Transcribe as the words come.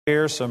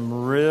Here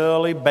some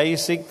really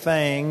basic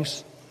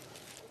things,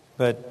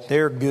 but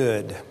they're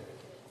good.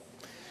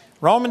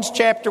 Romans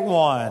chapter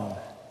 1,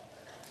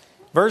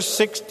 verse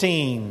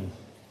 16.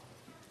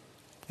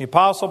 The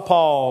Apostle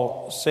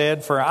Paul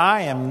said, "For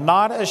I am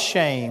not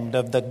ashamed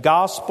of the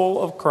gospel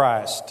of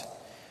Christ,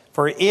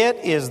 for it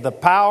is the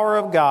power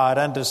of God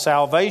unto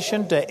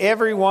salvation to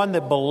everyone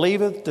that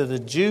believeth, to the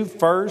Jew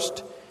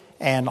first,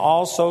 and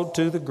also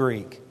to the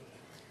Greek."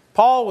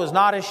 Paul was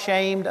not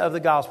ashamed of the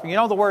gospel. You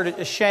know, the word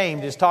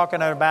ashamed is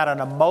talking about an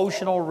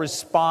emotional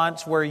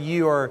response where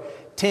you are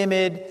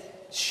timid,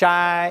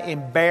 shy,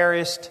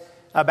 embarrassed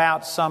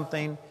about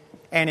something.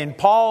 And in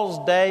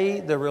Paul's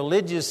day, the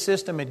religious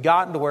system had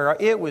gotten to where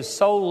it was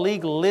so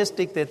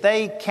legalistic that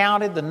they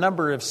counted the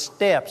number of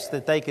steps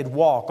that they could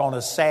walk on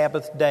a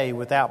Sabbath day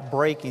without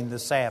breaking the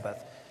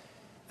Sabbath.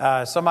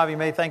 Some of you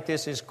may think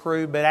this is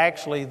crude, but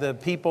actually the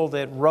people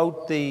that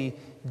wrote the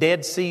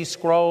Dead Sea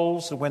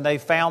Scrolls, when they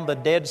found the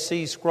Dead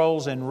Sea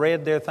Scrolls and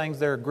read their things,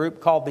 they're a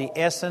group called the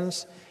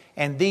Essenes.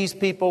 And these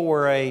people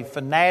were a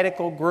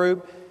fanatical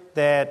group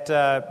that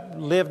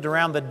lived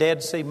around the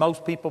Dead Sea.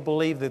 Most people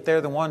believe that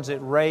they're the ones that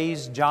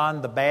raised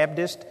John the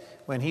Baptist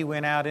when he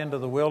went out into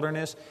the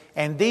wilderness.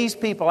 And these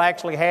people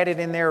actually had it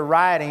in their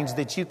writings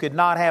that you could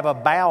not have a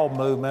bowel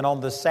movement on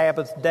the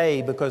Sabbath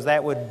day because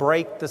that would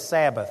break the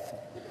Sabbath.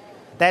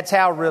 That's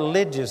how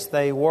religious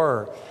they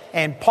were.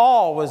 And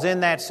Paul was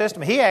in that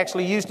system. He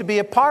actually used to be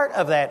a part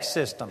of that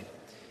system.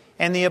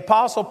 And the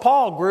Apostle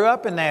Paul grew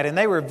up in that. And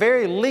they were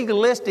very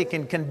legalistic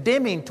and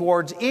condemning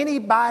towards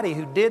anybody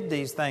who did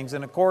these things.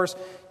 And of course,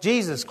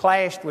 Jesus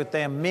clashed with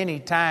them many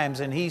times.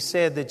 And he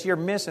said that you're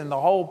missing the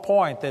whole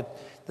point.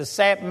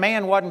 That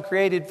man wasn't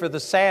created for the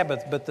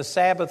Sabbath, but the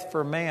Sabbath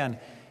for man.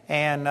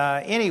 And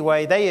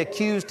anyway, they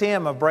accused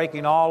him of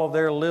breaking all of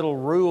their little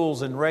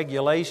rules and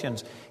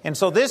regulations. And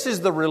so this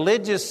is the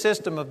religious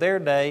system of their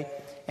day.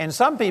 And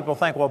some people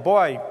think, well,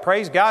 boy,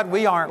 praise God,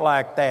 we aren't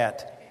like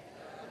that.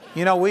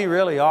 You know, we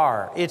really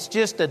are. It's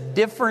just a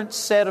different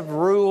set of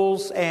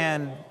rules,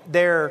 and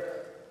they're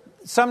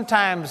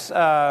sometimes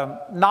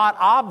not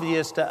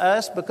obvious to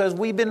us because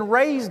we've been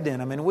raised in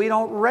them and we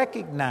don't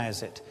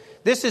recognize it.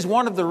 This is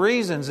one of the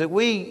reasons that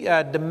we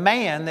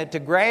demand that to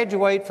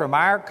graduate from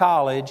our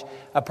college,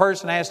 a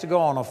person has to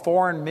go on a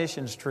foreign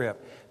missions trip.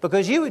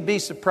 Because you would be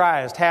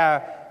surprised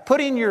how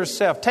taking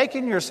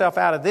yourself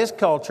out of this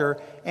culture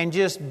and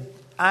just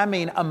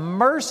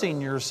immersing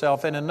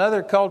yourself in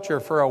another culture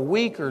for a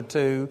week or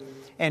two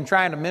and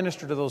trying to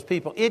minister to those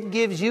people, it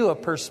gives you a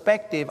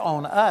perspective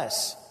on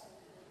us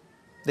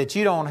that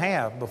you don't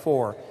have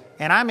before.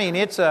 And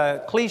it's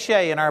a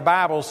cliche in our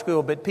Bible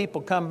school, but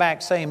people come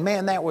back saying,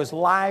 man, that was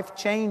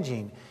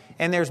life-changing.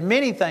 And there's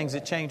many things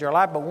that change our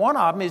life, but one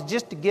of them is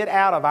just to get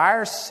out of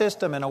our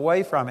system and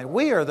away from it.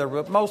 We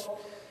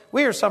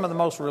are some of the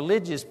most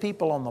religious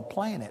people on the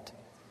planet.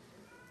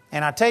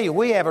 And I tell you,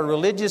 we have a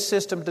religious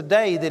system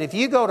today that if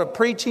you go to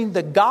preaching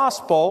the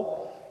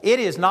gospel,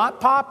 it is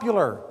not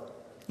popular.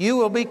 You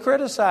will be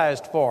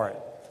criticized for it.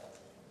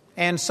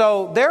 And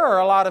so there are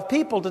a lot of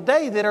people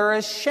today that are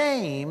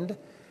ashamed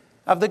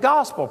of the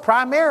gospel,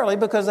 primarily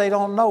because they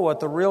don't know what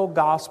the real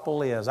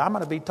gospel is. I'm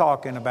going to be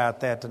talking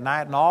about that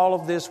tonight and all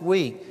of this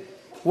week.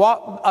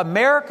 What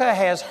America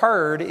has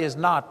heard is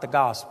not the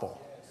gospel.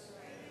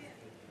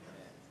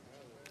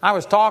 I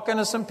was talking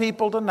to some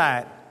people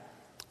tonight,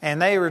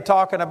 and they were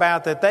talking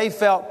about that they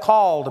felt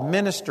called to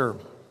minister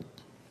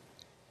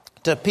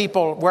to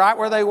people right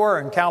where they were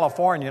in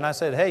California. And I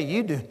said, hey,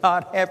 you do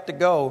not have to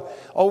go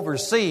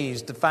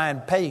overseas to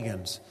find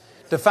pagans,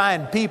 to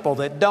find people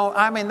that don't.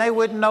 They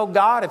wouldn't know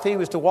God if He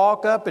was to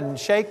walk up and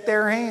shake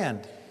their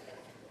hand.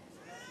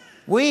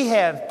 We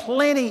have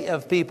plenty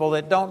of people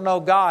that don't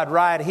know God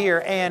right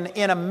here. And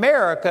in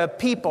America,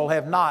 people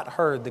have not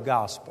heard the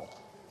gospel.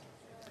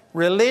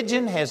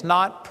 Religion has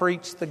not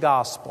preached the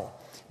gospel.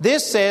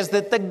 This says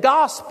that the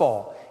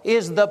gospel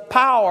is the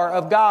power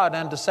of God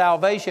unto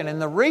salvation.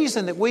 And the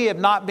reason that we have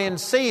not been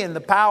seeing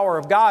the power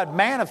of God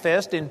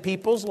manifest in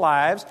people's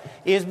lives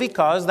is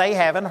because they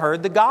haven't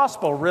heard the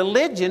gospel.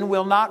 Religion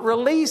will not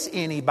release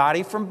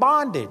anybody from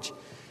bondage.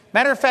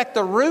 Matter of fact,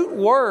 the root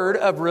word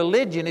of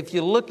religion, if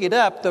you look it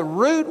up, the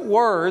root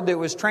word that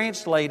was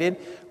translated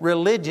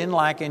religion,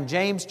 like in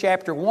James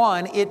chapter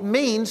 1, it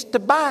means to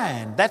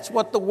bind. That's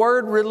what the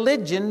word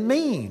religion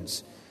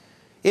means.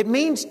 It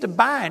means to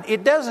bind.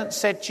 It doesn't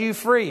set you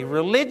free.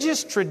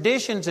 Religious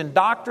traditions and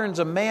doctrines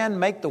of man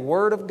make the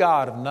word of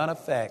God of none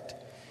effect.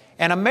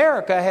 And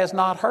America has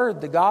not heard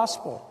the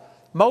gospel.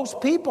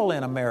 Most people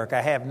in America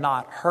have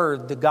not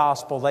heard the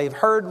gospel. They've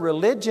heard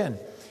religion.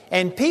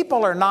 And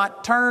people are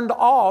not turned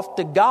off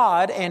to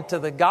God and to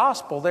the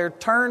gospel. They're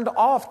turned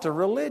off to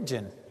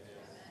religion.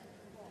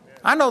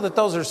 I know that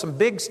those are some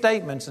big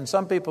statements, and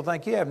some people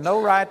think you have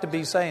no right to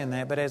be saying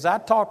that. But as I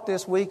talk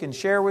this week and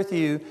share with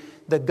you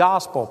the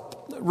gospel,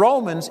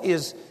 Romans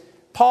is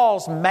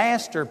Paul's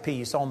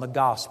masterpiece on the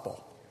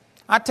gospel.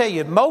 I tell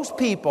you, most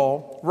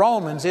people,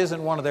 Romans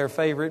isn't one of their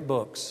favorite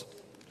books.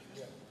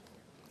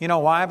 You know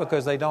why?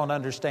 Because they don't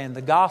understand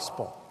the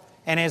gospel.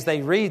 And as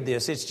they read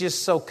this, it's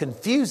just so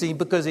confusing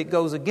because it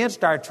goes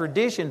against our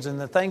traditions and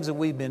the things that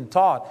we've been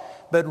taught.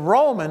 But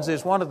Romans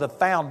is one of the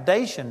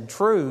foundation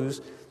truths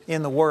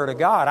in the Word of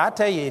God. I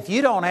tell you, if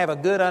you don't have a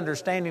good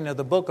understanding of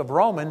the book of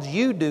Romans,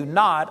 you do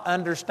not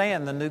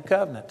understand the New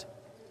Covenant.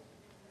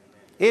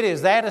 It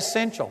is that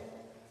essential.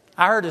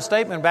 I heard a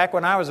statement back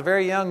when I was a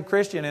very young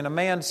Christian, and a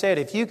man said,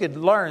 if you could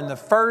learn the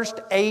first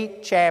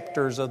 8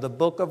 chapters of the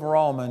book of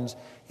Romans,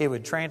 it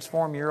would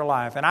transform your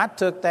life. And I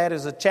took that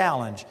as a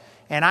challenge.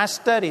 And I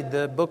studied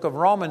the book of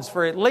Romans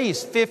for at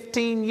least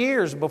 15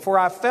 years before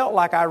I felt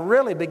like I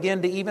really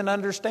began to even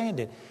understand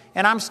it.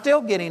 And I'm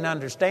still getting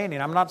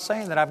understanding. I'm not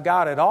saying that I've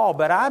got it all,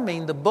 but I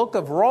mean the book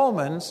of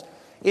Romans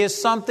is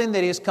something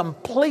that is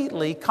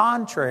completely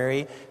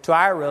contrary to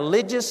our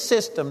religious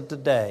system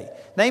today.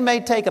 They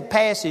may take a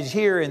passage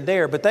here and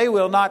there, but they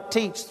will not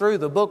teach through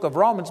the book of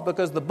Romans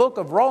because the book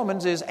of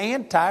Romans is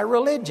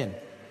anti-religion.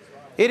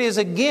 It is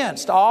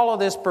against all of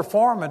this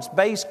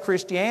performance-based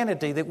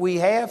Christianity that we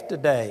have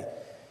today.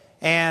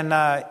 And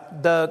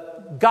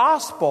the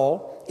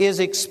gospel is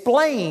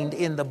explained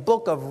in the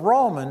book of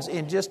Romans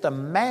in just a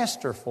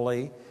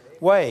masterfully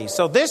way.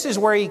 So this is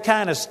where he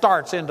kind of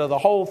starts into the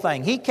whole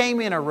thing. He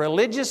came in a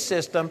religious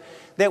system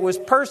that was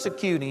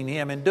persecuting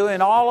him and doing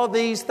all of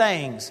these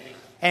things.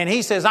 And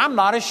he says, I'm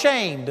not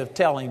ashamed of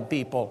telling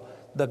people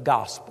the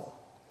gospel.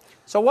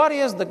 So what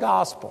is the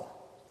gospel?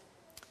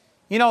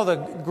 You know, the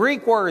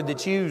Greek word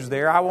that's used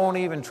there, I won't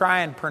even try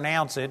and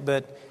pronounce it,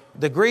 but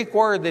the Greek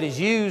word that is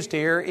used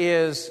here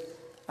is,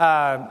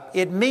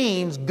 it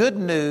means good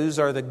news,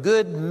 or the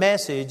good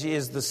message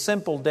is the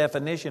simple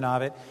definition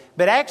of it.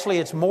 But actually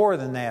it's more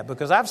than that,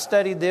 because I've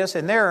studied this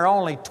and there are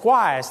only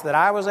twice that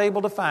I was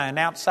able to find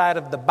outside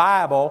of the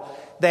Bible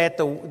that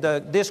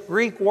this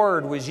Greek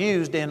word was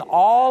used in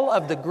all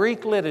of the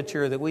Greek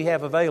literature that we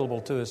have available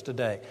to us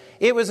today.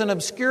 It was an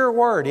obscure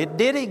word. It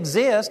did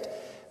exist,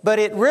 but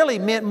it really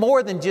meant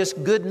more than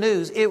just good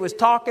news. It was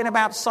talking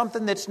about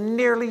something that's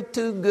nearly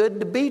too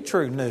good to be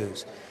true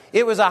news.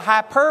 It was a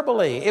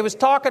hyperbole. It was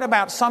talking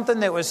about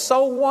something that was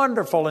so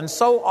wonderful and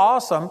so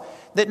awesome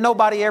that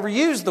nobody ever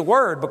used the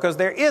word, because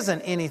there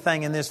isn't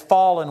anything in this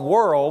fallen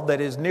world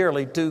that is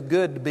nearly too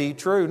good to be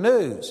true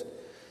news.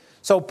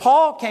 So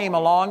Paul came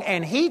along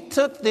and he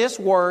took this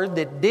word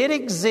that did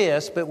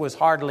exist but was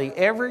hardly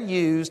ever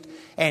used,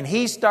 and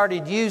he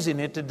started using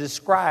it to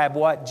describe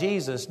what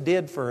Jesus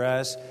did for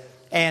us.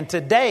 And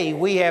today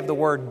we have the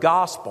word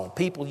gospel.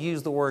 People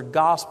use the word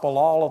gospel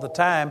all of the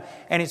time,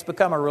 and it's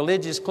become a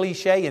religious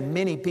cliche, and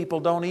many people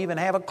don't even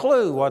have a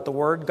clue what the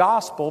word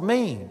gospel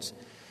means.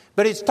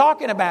 But it's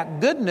talking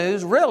about good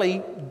news,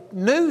 really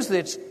news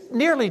that's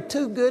nearly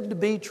too good to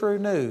be true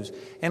news.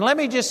 And let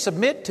me just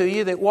submit to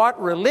you that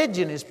what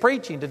religion is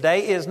preaching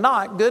today is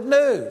not good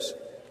news.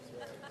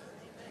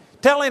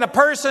 Telling a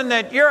person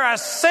that you're a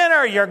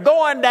sinner, you're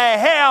going to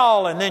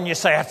hell, and then you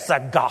say, that's the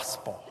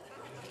gospel.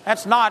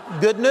 That's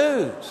not good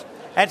news.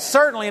 That's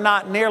certainly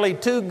not nearly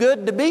too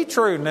good to be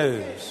true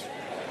news.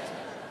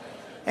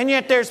 And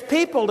yet there's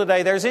people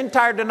today, there's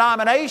entire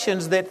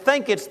denominations that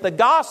think it's the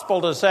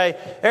gospel to say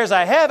there's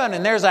a heaven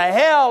and there's a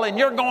hell and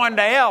you're going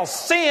to hell.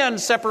 Sin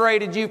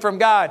separated you from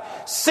God.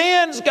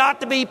 Sin's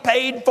got to be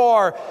paid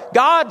for.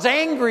 God's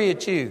angry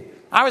at you.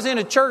 I was in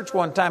a church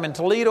one time in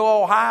Toledo,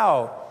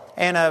 Ohio,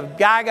 and a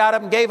guy got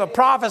up and gave a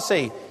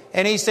prophecy.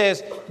 And he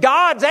says,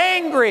 God's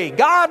angry.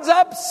 God's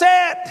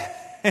upset.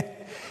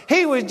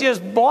 He was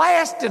just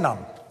blasting them.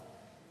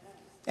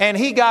 And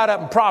he got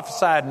up and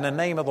prophesied in the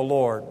name of the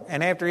Lord.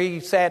 And after he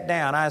sat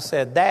down, I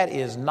said, that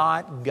is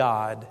not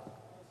God.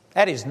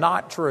 That is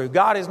not true.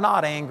 God is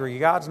not angry.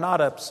 God's not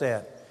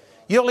upset.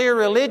 You'll hear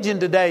religion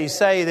today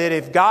say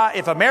that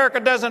if America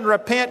doesn't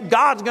repent,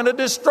 God's going to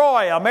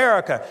destroy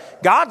America.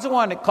 God's the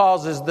one that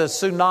causes the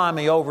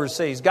tsunami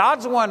overseas.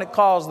 God's the one that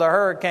caused the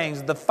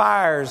hurricanes, the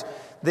fires,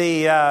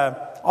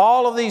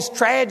 all of these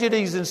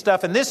tragedies and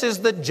stuff. And this is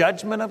the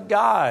judgment of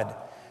God.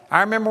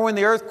 I remember when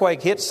the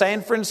earthquake hit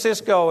San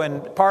Francisco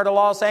and part of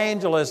Los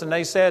Angeles, and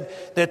they said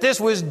that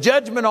this was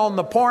judgment on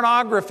the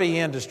pornography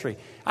industry.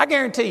 I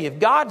guarantee you, if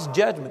God's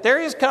judgment,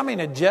 there is coming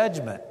a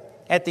judgment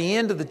at the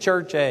end of the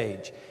church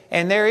age.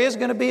 And there is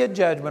going to be a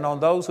judgment on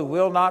those who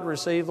will not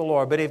receive the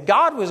Lord. But if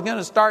God was going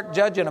to start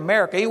judging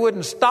America, He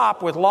wouldn't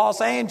stop with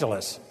Los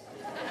Angeles.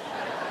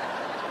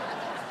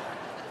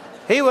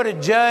 He would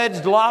have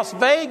judged Las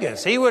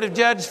Vegas. He would have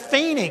judged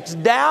Phoenix,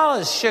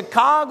 Dallas,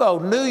 Chicago,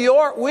 New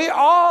York. We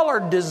all are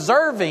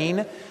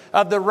deserving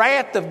of the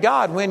wrath of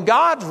God. When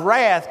God's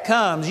wrath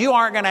comes, you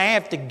aren't going to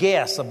have to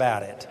guess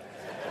about it.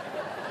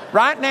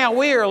 Right now,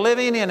 we are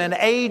living in an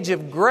age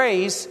of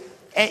grace,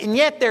 and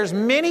yet there's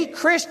many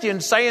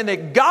Christians saying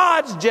that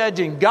God's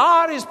judging,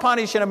 God is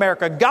punishing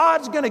America,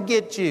 God's going to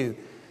get you.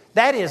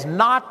 That is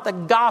not the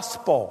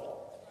gospel.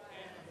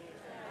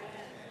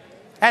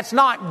 That's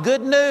not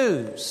good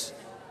news.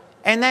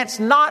 And that's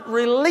not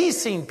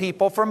releasing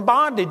people from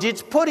bondage.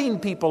 It's putting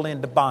people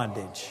into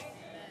bondage.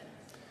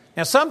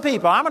 Now, some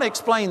people, I'm going to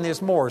explain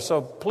this more,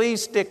 so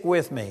please stick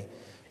with me.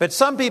 But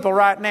some people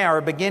right now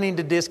are beginning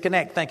to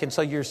disconnect, thinking,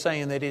 so you're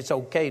saying that it's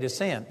okay to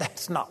sin.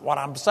 That's not what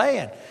I'm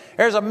saying.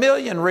 There's a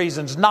million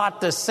reasons not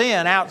to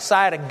sin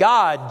outside of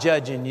God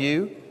judging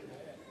you.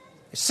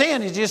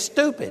 Sin is just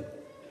stupid.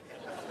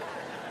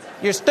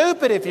 You're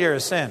stupid if you're a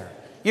sinner.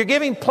 You're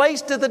giving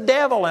place to the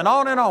devil and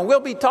on and on.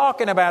 We'll be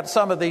talking about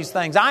some of these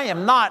things. I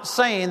am not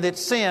saying that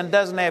sin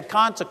doesn't have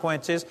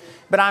consequences,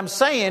 but I'm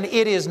saying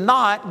it is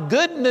not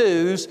good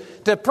news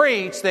to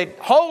preach that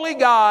holy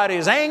God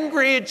is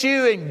angry at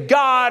you and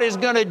God is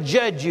going to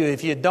judge you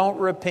if you don't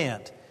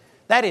repent.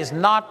 That is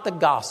not the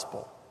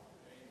gospel.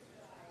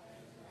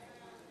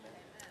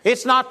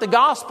 It's not the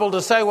gospel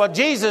to say, well,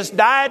 Jesus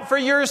died for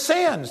your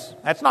sins.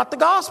 That's not the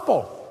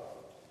gospel.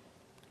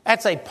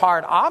 That's a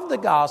part of the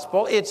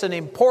gospel. It's an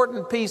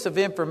important piece of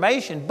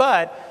information.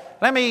 But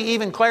let me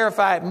even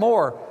clarify it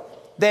more.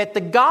 That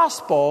the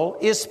gospel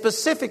is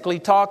specifically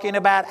talking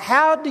about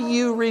how do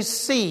you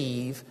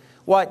receive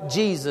what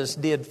Jesus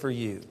did for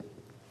you.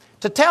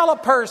 To tell a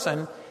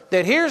person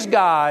that here's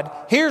God,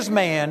 here's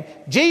man,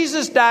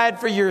 Jesus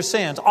died for your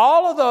sins.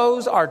 All of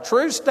those are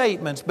true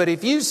statements, but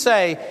if you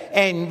say,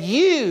 and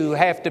you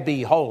have to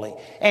be holy,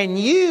 and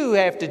you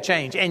have to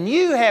change, and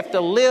you have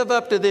to live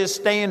up to this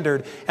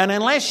standard, and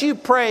unless you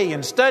pray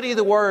and study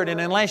the Word,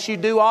 and unless you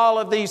do all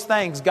of these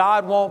things,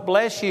 God won't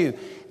bless you,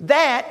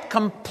 that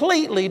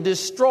completely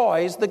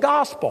destroys the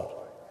gospel.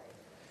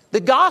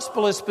 The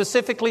gospel is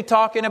specifically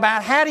talking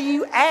about how do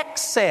you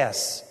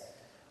access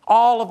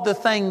all of the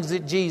things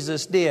that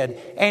Jesus did.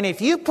 And if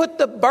you put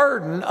the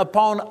burden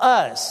upon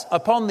us,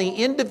 upon the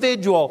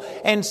individual,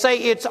 and say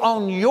it's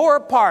on your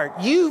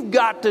part, you've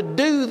got to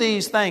do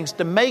these things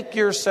to make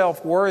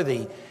yourself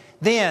worthy,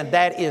 then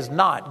that is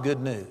not good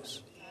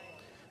news.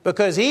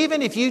 Because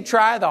even if you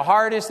try the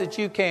hardest that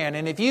you can,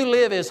 and if you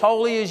live as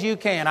holy as you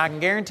can, I can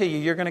guarantee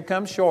you're going to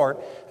come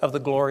short of the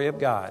glory of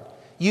God.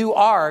 You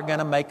are going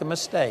to make a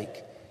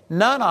mistake.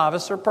 None of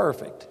us are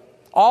perfect.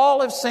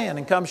 All have sinned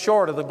and come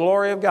short of the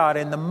glory of God.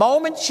 And the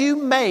moment you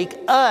make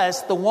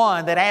us the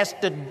one that has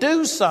to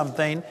do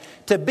something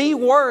to be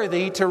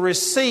worthy to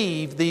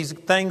receive these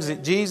things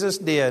that Jesus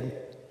did,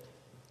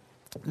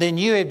 then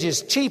you have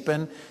just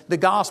cheapened the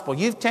gospel.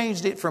 You've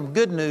changed it from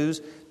good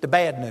news to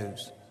bad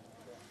news.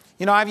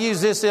 You know, I've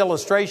used this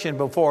illustration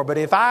before, but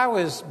if I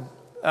was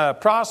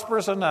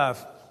prosperous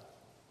enough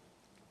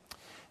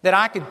that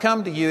I could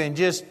come to you and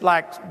just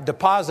like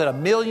deposit $1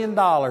 million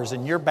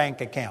in your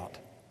bank account,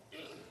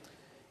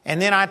 and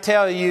then I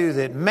tell you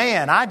that,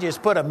 man, I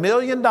just put $1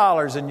 million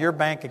in your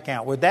bank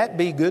account. Would that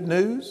be good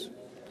news?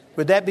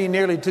 Would that be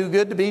nearly too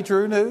good to be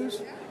true news?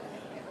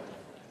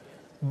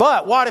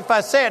 But what if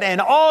I said,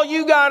 and all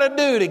you got to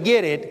do to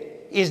get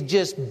it is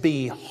just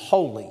be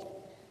holy?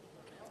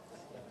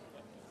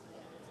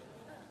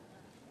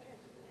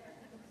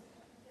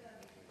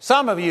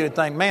 Some of you would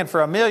think, man, for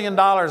 $1 million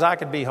I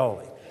could be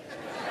holy.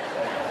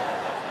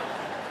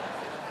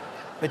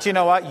 But you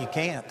know what? You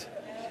can't.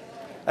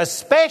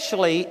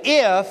 Especially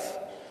if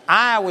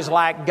I was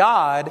like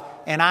God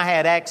and I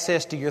had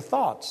access to your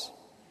thoughts.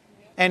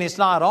 And it's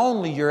not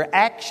only your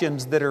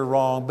actions that are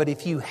wrong, but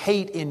if you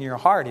hate in your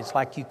heart, it's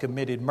like you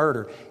committed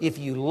murder. If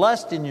you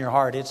lust in your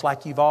heart, it's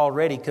like you've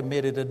already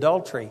committed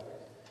adultery.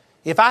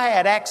 If I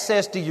had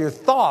access to your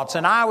thoughts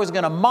and I was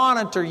going to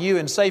monitor you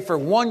and say for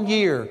 1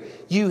 year,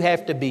 you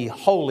have to be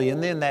holy,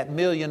 and then that $1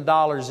 million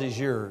is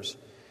yours.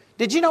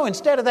 Did you know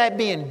instead of that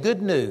being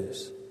good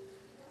news,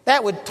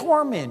 that would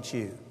torment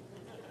you?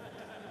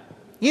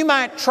 You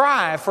might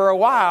try for a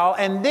while,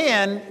 and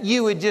then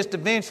you would just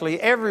eventually,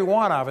 every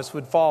one of us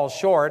would fall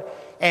short,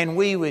 and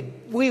we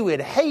would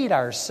hate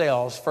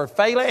ourselves for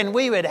failing, and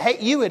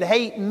you would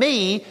hate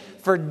me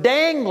for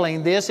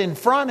dangling this in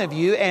front of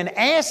you and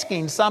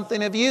asking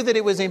something of you that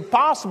it was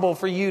impossible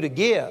for you to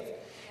give.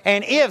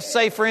 And if,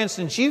 say, for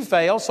instance, you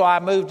fail, so I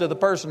move to the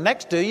person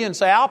next to you and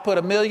say, I'll put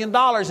 $1 million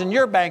in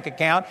your bank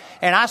account,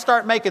 and I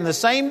start making the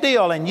same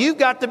deal, and you've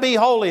got to be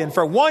holy, and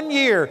for 1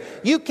 year,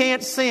 you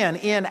can't sin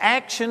in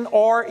action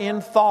or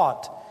in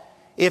thought.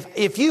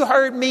 If you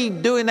heard me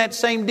doing that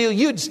same deal,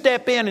 you'd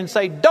step in and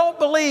say, don't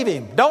believe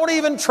him. Don't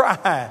even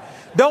try.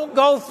 Don't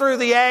go through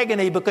the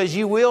agony because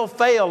you will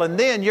fail, and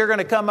then you're going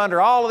to come under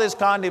all of this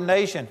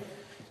condemnation.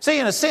 See,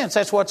 in a sense,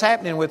 that's what's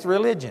happening with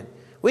religion.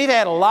 We've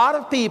had a lot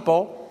of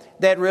people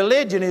that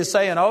religion is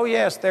saying, oh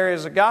yes, there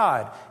is a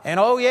God. And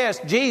oh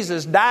yes,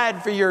 Jesus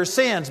died for your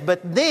sins.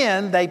 But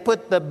then they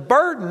put the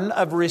burden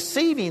of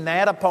receiving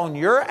that upon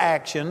your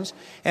actions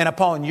and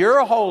upon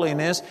your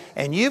holiness.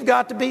 And you've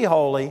got to be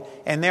holy.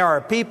 And there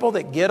are people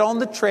that get on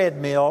the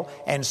treadmill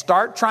and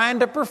start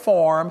trying to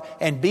perform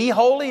and be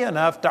holy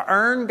enough to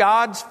earn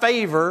God's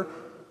favor.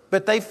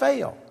 But they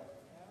fail.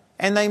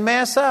 And they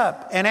mess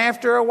up. And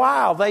after a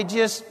while, they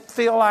just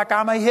feel like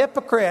I'm a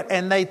hypocrite.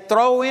 And they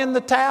throw in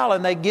the towel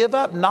and they give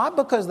up. Not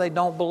because they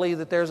don't believe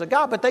that there's a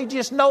God, but they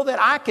just know that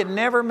I can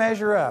never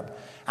measure up.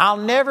 I'll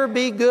never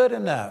be good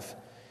enough.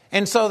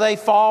 And so they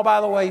fall by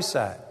the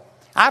wayside.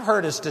 I've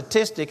heard a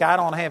statistic. I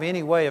don't have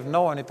any way of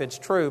knowing if it's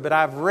true, but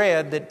I've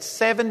read that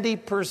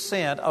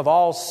 70% of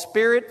all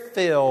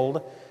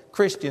Spirit-filled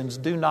Christians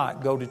do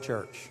not go to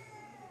church.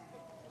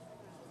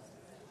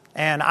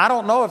 And I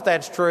don't know if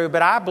that's true,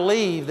 but I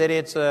believe that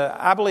it's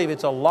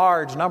a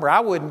large number.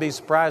 I wouldn't be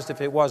surprised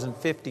if it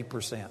wasn't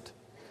 50%.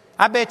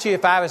 I bet you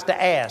if I was to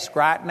ask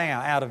right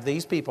now, out of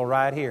these people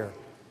right here,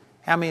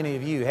 how many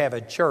of you have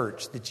a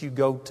church that you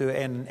go to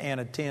and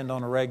attend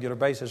on a regular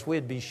basis,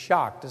 we'd be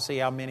shocked to see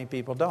how many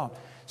people don't.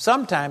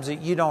 Sometimes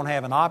you don't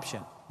have an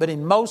option. But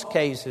in most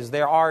cases,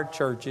 there are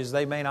churches.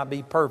 They may not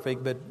be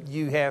perfect, but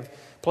you have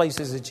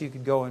places that you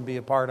could go and be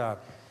a part of.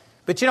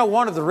 But you know,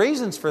 one of the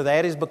reasons for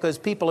that is because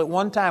people at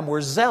one time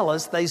were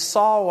zealous. They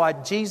saw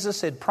what Jesus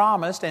had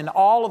promised and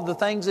all of the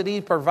things that He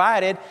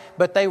provided,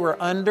 but they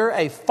were under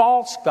a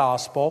false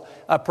gospel,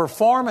 a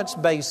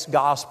performance-based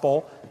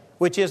gospel,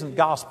 which isn't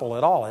gospel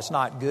at all. It's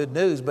not good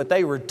news. But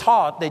they were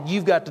taught that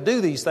you've got to do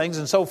these things.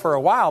 And so for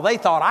a while, they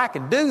thought, I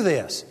can do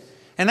this.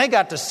 And they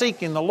got to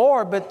seeking the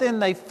Lord, but then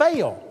they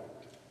fail.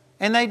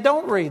 And they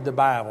don't read the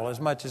Bible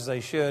as much as they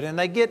should. And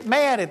they get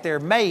mad at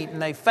their mate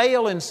and they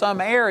fail in some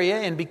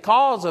area. And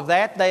because of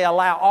that, they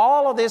allow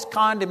all of this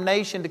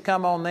condemnation to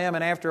come on them.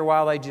 And after a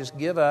while, they just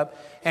give up.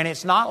 And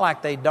it's not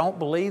like they don't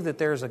believe that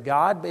there's a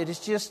God, but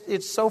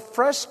it's so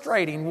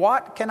frustrating.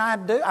 What can I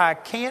do? I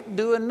can't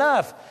do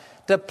enough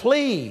to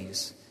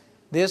please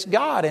this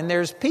God. And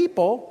there's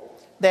people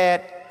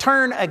that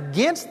turn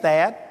against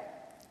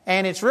that.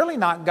 And it's really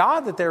not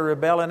God that they're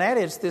rebelling at.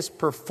 It's this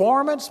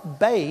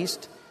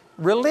performance-based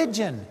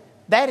religion.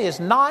 That is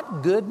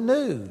not good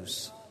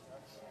news.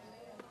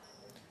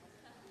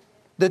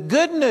 The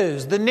good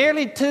news, the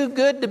nearly too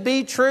good to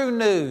be true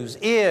news,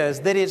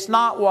 is that it's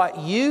not what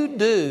you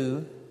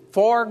do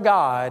for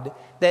God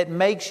that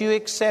makes you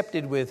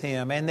accepted with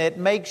Him and that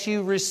makes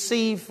you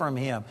receive from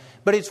Him.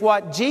 But it's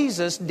what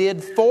Jesus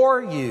did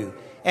for you.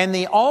 And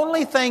the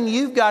only thing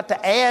you've got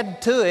to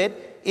add to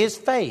it is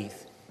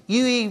faith.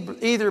 You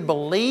either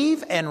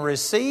believe and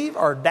receive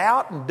or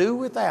doubt and do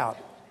without.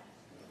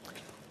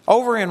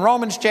 Over in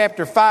Romans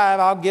chapter 5,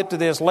 I'll get to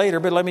this later,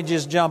 but let me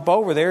just jump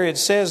over there. It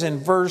says in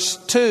verse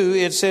 2,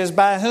 it says,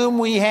 by whom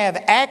we have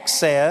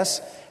access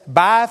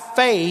by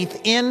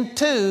faith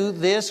into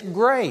this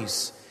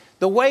grace.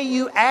 The way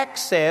you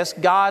access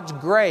God's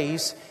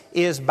grace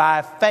is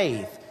by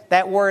faith.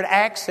 That word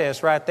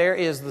access right there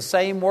is the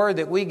same word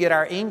that we get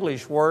our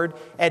English word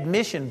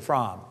admission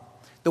from.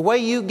 The way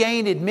you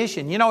gain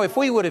admission. You know, if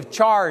we would have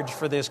charged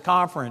for this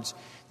conference,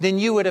 then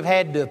you would have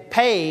had to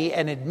pay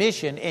an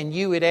admission and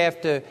you would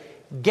have to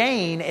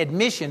gain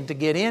admission to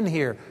get in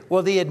here.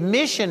 Well, the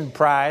admission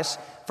price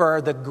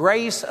for the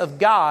grace of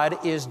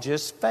God is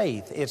just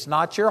faith. It's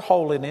not your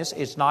holiness.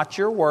 It's not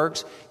your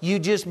works. You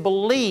just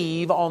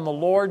believe on the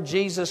Lord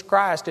Jesus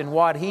Christ and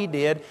what He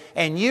did,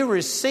 and you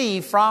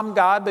receive from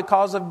God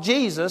because of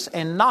Jesus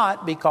and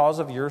not because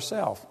of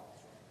yourself.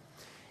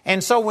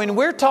 And so when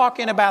we're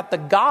talking about the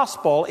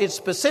gospel, it's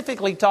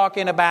specifically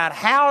talking about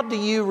how do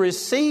you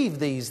receive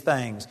these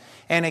things.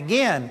 And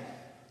again,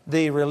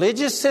 the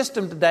religious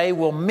system today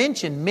will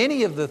mention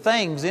many of the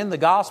things in the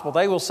gospel.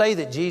 They will say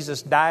that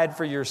Jesus died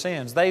for your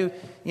sins.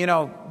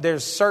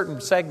 There's certain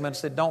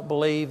segments that don't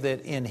believe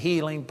that in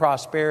healing,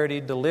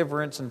 prosperity,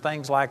 deliverance, and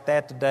things like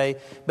that today.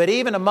 But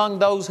even among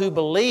those who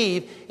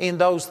believe in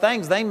those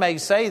things, they may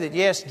say that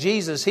yes,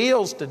 Jesus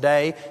heals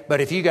today,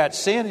 but if you got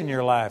sin in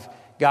your life,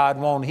 God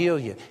won't heal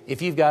you.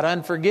 If you've got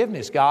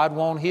unforgiveness, God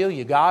won't heal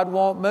you. God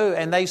won't move.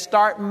 And they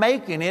start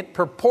making it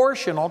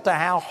proportional to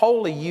how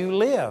holy you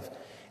live.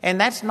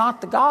 And that's not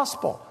the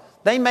gospel.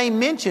 They may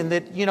mention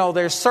that,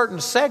 there's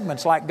certain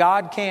segments like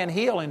God can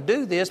heal and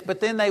do this, but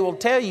then they will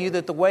tell you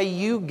that the way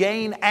you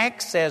gain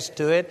access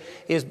to it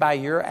is by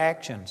your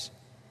actions.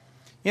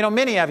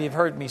 Many of you have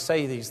heard me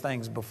say these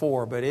things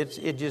before, but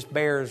it just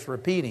bears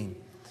repeating.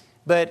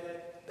 But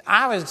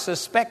I would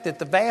suspect that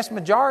the vast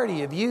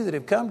majority of you that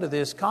have come to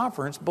this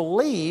conference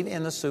believe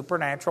in the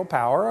supernatural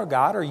power of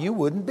God, or you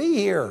wouldn't be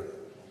here.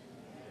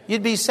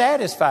 You'd be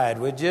satisfied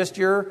with just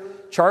your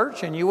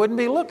church and you wouldn't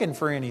be looking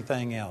for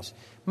anything else.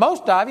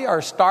 Most of you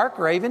are stark,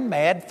 raving,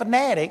 mad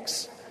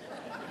fanatics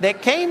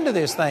that came to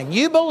this thing.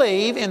 You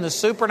believe in the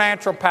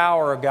supernatural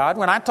power of God.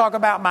 When I talk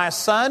about my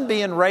son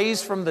being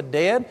raised from the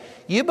dead,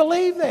 you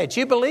believe that.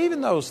 You believe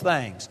in those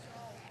things.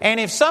 And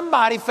if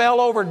somebody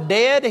fell over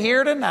dead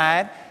here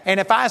tonight, and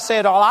if I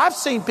said, I've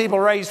seen people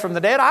raised from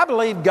the dead, I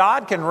believe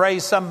God can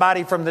raise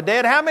somebody from the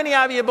dead. How many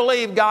of you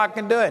believe God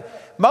can do it?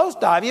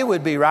 Most of you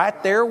would be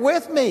right there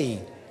with me.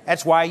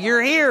 That's why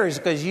you're here, is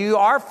because you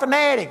are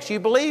fanatics. You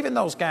believe in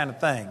those kind of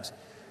things.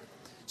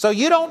 So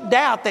you don't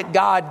doubt that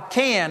God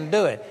can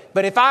do it.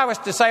 But if I was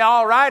to say,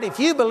 all right, if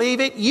you believe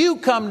it, you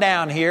come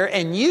down here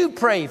and you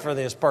pray for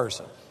this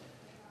person.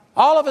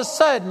 All of a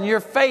sudden, your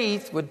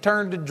faith would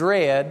turn to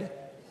dread.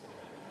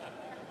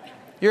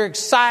 Your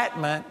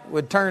excitement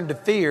would turn to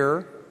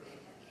fear.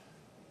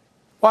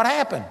 What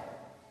happened?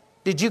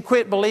 Did you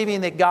quit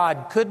believing that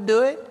God could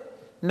do it?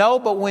 No,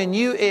 but when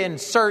you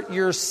insert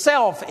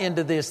yourself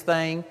into this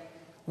thing,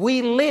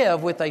 We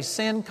live with a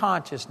sin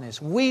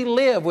consciousness. We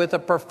live with a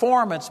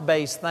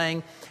performance-based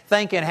thing,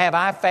 thinking, have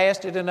I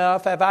fasted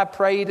enough? Have I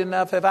prayed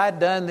enough? Have I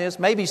done this?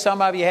 Maybe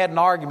some of you had an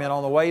argument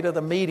on the way to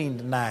the meeting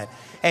tonight,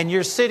 and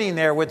you're sitting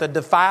there with a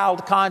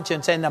defiled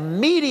conscience, and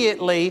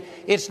immediately,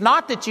 it's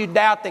not that you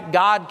doubt that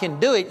God can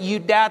do it. You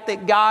doubt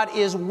that God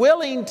is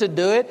willing to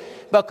do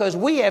it, because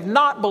we have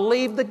not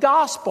believed the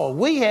gospel.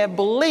 We have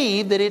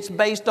believed that it's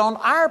based on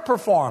our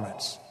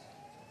performance.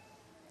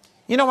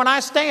 You know, when I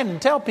stand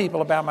and tell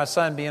people about my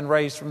son being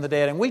raised from the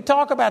dead, and we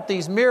talk about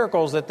these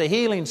miracles that the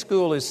healing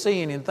school is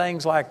seeing and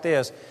things like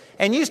this,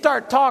 and you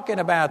start talking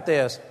about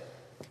this,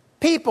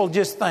 people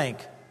just think,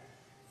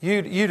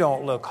 you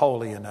don't look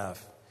holy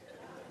enough.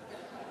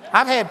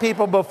 I've had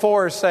people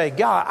before say,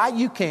 God,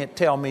 you can't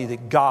tell me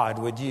that God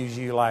would use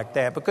you like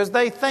that, because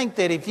they think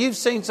that if you've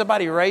seen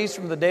somebody raised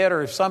from the dead,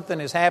 or if something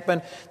has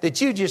happened,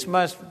 that you just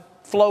must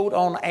float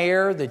on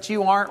air, that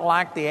you aren't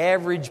like the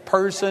average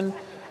person,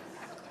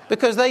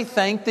 because they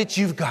think that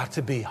you've got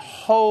to be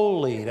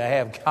holy to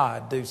have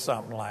God do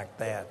something like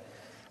that.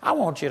 I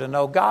want you to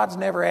know God's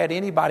never had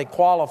anybody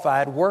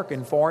qualified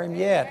working for Him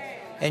yet,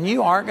 and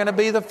you aren't going to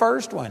be the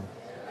first one.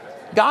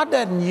 God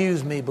doesn't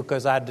use me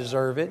because I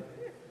deserve it.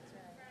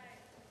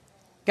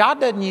 God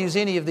doesn't use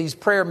any of these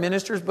prayer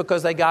ministers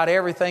because they got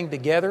everything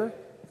together.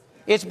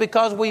 It's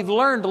because we've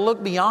learned to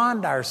look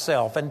beyond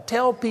ourselves and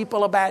tell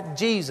people about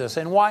Jesus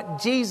and what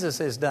Jesus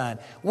has done.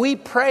 We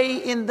pray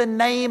in the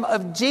name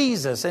of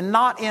Jesus and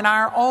not in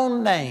our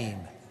own name.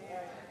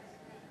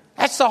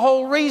 That's the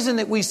whole reason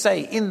that we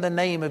say in the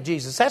name of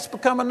Jesus. That's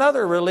become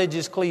another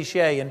religious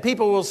cliche. And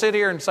people will sit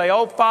here and say,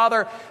 oh,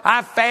 Father,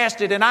 I've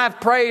fasted and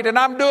I've prayed and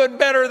I'm doing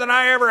better than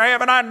I ever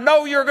have, and I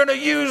know you're going to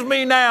use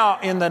me now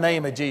in the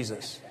name of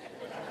Jesus.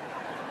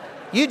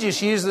 You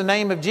just used the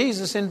name of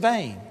Jesus in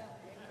vain.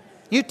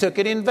 You took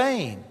it in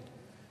vain,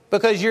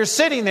 because you're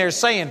sitting there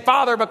saying,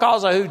 Father,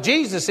 because of who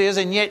Jesus is,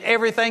 and yet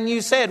everything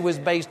you said was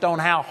based on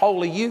how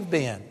holy you've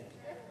been.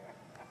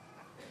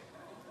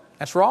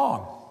 That's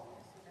wrong.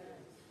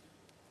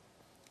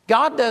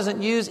 God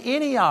doesn't use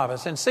any of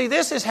us. And see,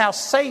 this is how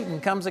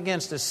Satan comes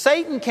against us.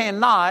 Satan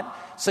cannot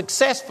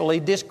successfully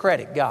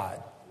discredit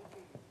God.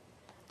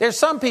 There's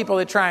some people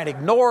that try and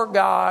ignore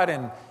God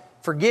and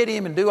forget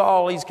Him and do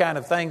all these kind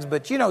of things.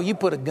 But you know, you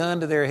put a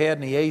gun to their head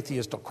and the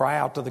atheist will cry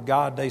out to the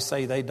God they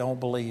say they don't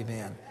believe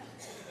in.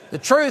 The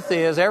truth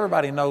is,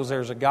 everybody knows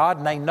there's a God,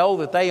 and they know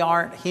that they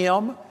aren't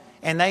Him.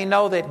 And they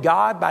know that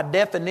God, by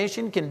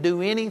definition, can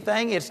do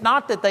anything. It's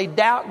not that they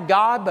doubt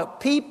God, but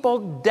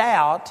people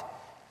doubt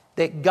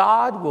that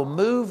God will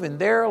move in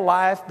their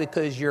life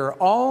because your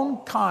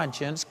own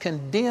conscience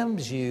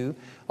condemns you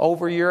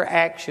over your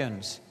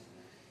actions.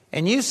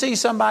 And you see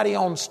somebody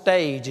on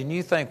stage and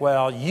you think,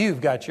 well,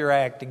 you've got your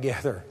act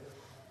together.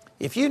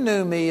 If you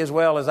knew me as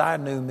well as I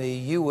knew me,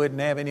 you wouldn't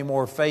have any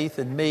more faith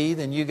in me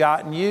than you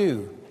got in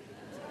you.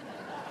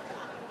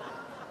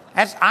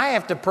 I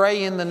have to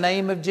pray in the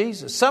name of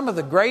Jesus. Some of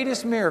the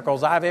greatest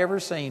miracles I've ever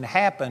seen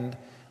happened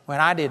when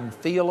I didn't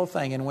feel a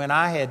thing and when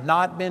I had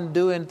not been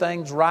doing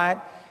things right.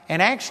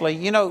 And actually,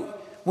 you know,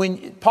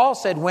 when Paul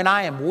said, when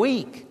I am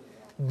weak,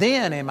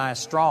 then am I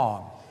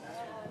strong.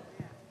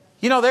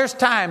 You know, there's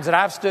times that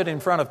I've stood in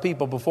front of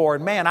people before,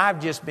 and man,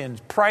 I've just been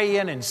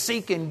praying and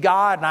seeking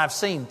God, and I've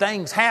seen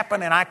things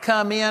happen, and I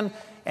come in,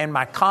 and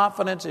my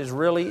confidence is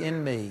really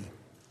in me.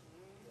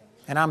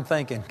 And I'm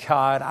thinking,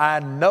 God, I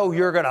know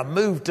you're going to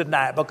move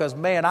tonight because,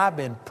 man, I've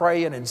been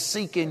praying and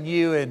seeking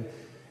you, and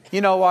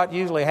you know what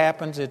usually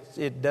happens?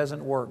 It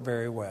doesn't work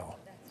very well.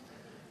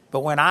 But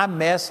when I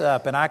mess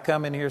up and I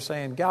come in here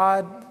saying,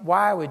 God,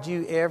 why would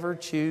you ever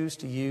choose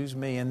to use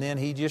me? And then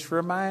He just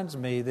reminds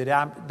me that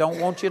I don't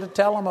want you to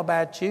tell them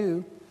about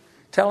you.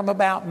 Tell them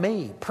about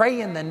me.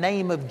 Pray in the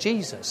name of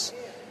Jesus.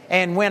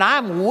 And when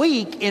I'm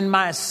weak in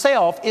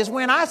myself is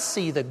when I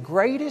see the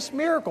greatest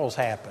miracles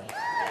happen.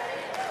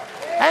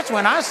 That's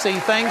when I see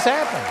things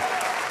happen.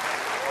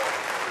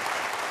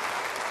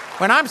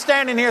 When I'm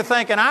standing here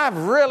thinking, I've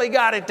really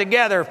got it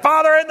together.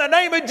 Father, in the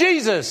name of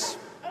Jesus.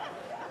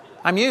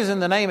 I'm using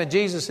the name of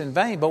Jesus in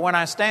vain. But when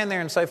I stand there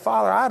and say,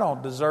 Father, I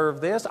don't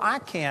deserve this. I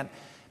can't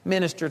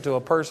minister to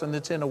a person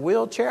that's in a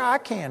wheelchair. I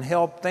can't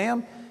help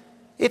them.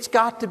 It's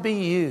got to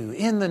be you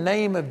in the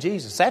name of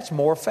Jesus. That's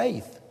more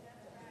faith.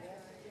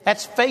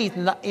 That's faith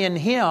in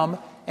Him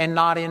and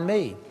not in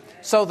me.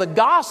 So the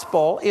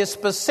gospel is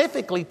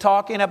specifically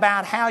talking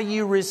about how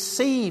you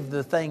receive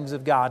the things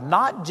of God,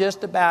 not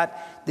just about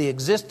the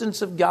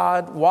existence of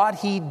God, what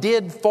He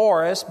did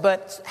for us,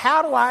 but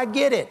how do I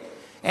get it?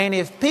 And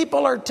if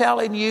people are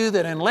telling you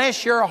that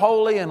unless you're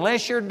holy,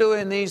 unless you're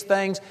doing these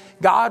things,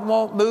 God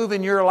won't move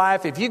in your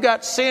life. If you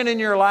got sin in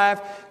your life,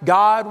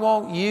 God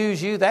won't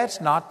use you. That's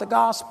not the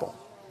gospel.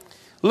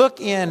 Look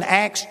in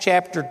Acts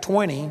chapter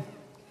 20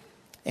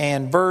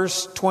 and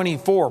verse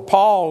 24.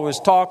 Paul was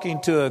talking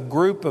to a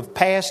group of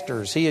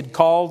pastors. He had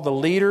called the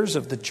leaders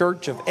of the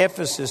church of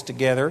Ephesus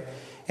together,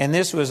 and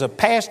this was a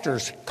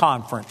pastors'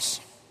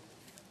 conference.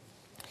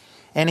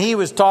 And he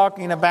was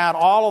talking about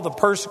all of the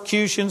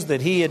persecutions that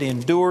he had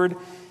endured.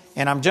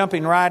 and I'm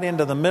jumping right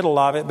into the middle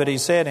of it, but he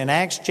said in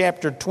Acts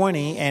chapter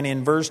 20 and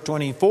in verse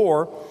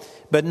 24,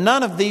 "But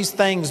none of these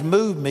things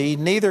move me,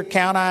 neither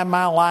count I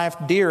my life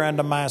dear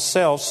unto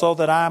myself, so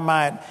that I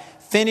might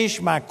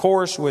finish my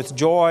course with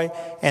joy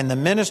and the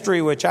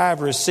ministry which I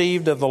have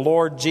received of the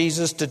Lord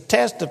Jesus to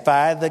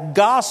testify the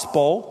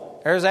gospel,"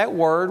 there's that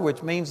word,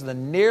 which means the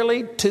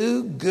nearly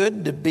too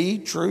good to be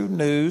true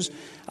news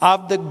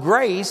of the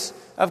grace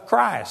of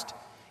Christ.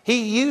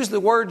 He used the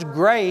words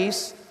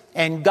grace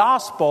and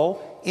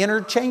gospel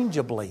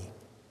interchangeably.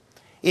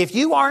 If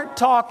you aren't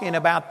talking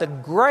about the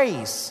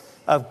grace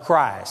of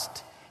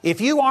Christ,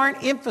 if you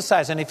aren't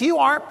emphasizing, if you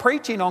aren't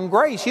preaching on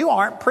grace, you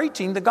aren't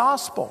preaching the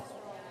gospel.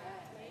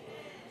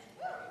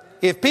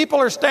 If people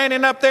are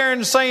standing up there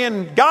and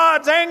saying,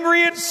 "God's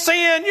angry at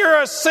sin,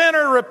 you're a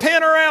sinner,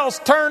 repent or else,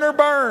 turn or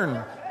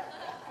burn,"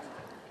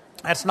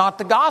 that's not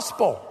the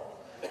gospel.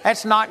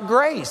 That's not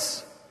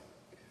grace.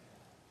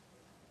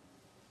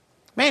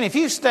 Man, if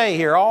you stay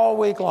here all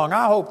week long,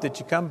 I hope that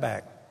you come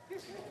back.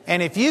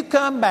 And if you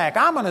come back,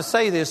 I'm going to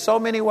say this so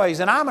many ways,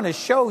 and I'm going to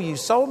show you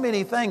so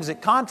many things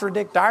that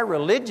contradict our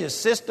religious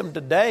system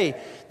today,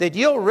 that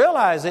you'll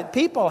realize that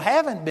people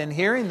haven't been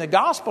hearing the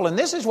gospel, and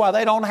this is why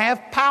they don't have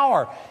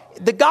power.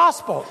 The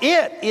gospel,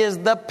 it is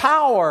the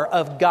power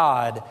of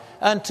God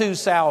unto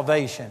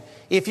salvation.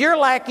 If you're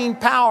lacking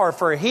power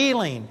for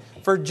healing,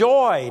 for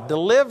joy,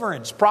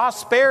 deliverance,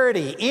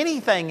 prosperity,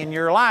 anything in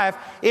your life,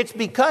 it's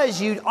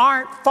because you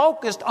aren't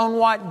focused on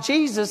what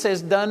Jesus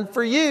has done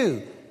for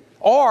you.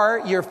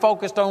 Or you're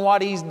focused on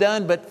what He's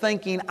done, but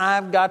thinking,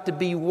 I've got to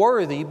be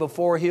worthy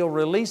before He'll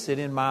release it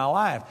in my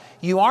life.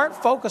 You aren't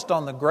focused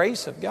on the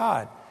grace of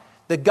God.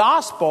 The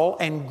gospel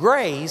and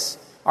grace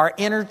are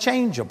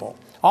interchangeable.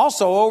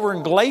 Also over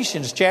in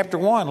Galatians chapter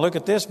 1, look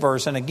at this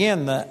verse. And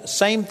again, the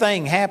same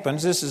thing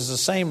happens. This is the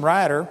same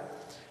writer,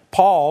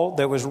 Paul,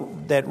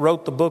 that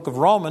wrote the book of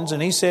Romans.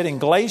 And he said in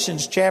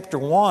Galatians chapter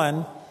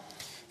 1,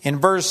 in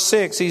verse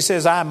 6, he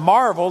says, "I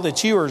marvel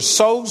that you are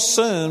so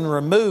soon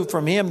removed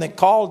from Him that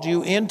called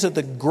you into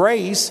the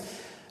grace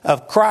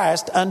of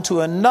Christ unto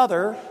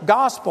another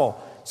gospel."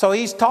 So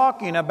he's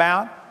talking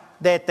about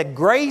that the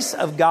grace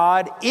of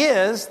God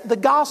is the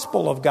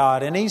gospel of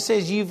God. And he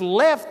says you've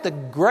left the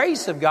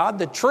grace of God,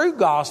 the true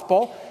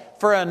gospel,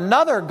 for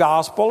another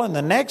gospel. And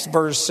the next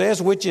verse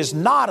says, which is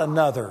not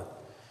another.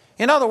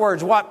 In other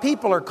words, what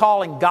people are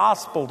calling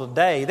gospel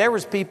today, there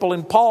was people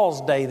in Paul's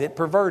day that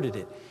perverted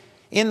it.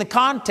 In the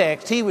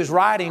context, he was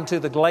writing to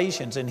the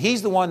Galatians, and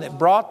he's the one that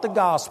brought the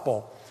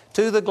gospel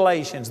to the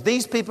Galatians.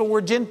 These people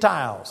were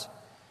Gentiles,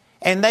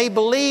 and they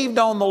believed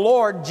on the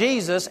Lord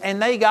Jesus,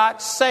 and they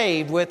got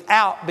saved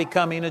without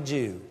becoming a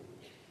Jew.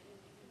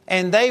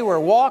 And they were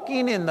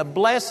walking in the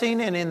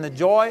blessing and in the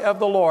joy of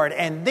the Lord.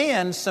 And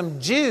then some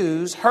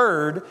Jews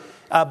heard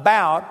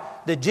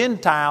about the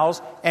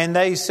Gentiles, and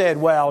they said,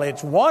 "Well,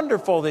 it's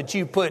wonderful that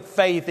you put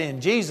faith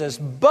in Jesus,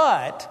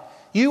 but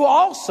you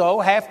also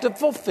have to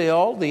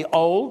fulfill the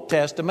Old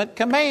Testament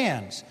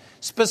commands."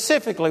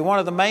 Specifically, one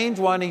of the main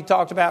ones he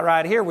talked about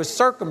right here was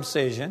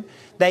circumcision.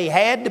 They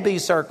had to be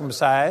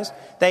circumcised.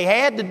 They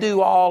had to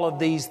do all of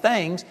these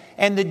things.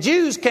 And the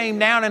Jews came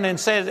down and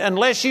said,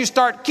 unless you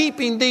start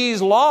keeping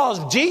these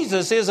laws,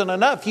 Jesus isn't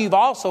enough. You've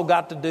also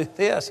got to do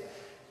this.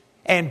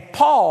 And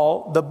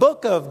Paul, the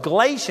book of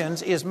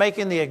Galatians, is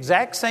making the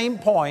exact same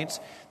points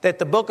that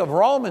the book of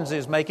Romans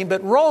is making,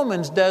 but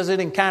Romans does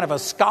it in kind of a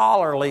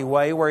scholarly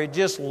way where it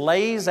just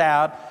lays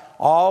out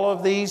all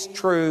of these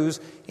truths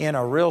in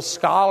a real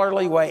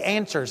scholarly way,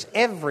 answers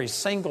every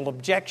single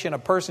objection a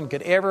person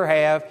could ever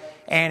have,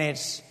 and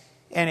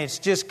it's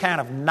just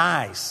kind of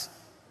nice.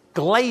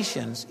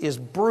 Galatians is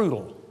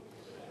brutal.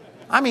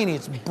 I mean,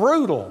 it's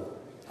brutal.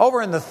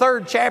 Over in the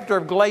 3rd chapter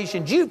of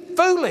Galatians, "You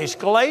foolish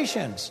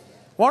Galatians."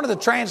 One of the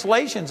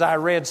translations I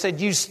read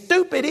said, "You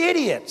stupid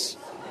idiots."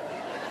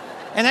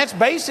 And that's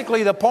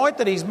basically the point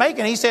that he's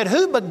making. He said,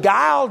 "Who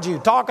beguiled you?"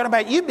 Talking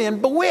about you've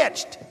been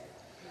bewitched.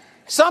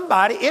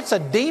 Somebody, it's a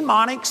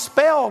demonic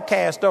spell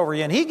cast over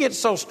you. And he gets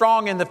so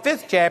strong in the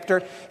 5th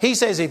chapter, he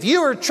says, if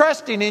you are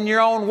trusting in your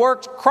own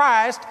works,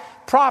 Christ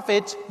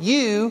profits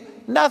you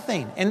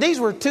nothing. And these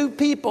were two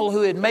people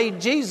who had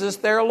made Jesus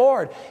their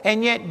Lord.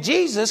 And yet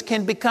Jesus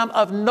can become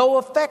of no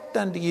effect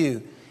unto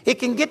you. It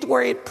can get to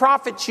where it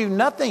profits you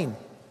nothing.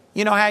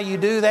 You know how you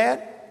do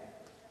that?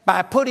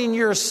 By putting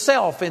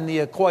yourself in the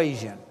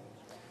equation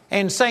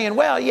and saying,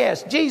 well,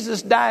 yes,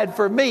 Jesus died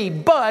for me,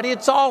 but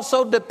it's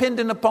also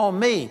dependent upon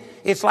me.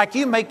 It's like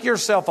you make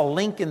yourself a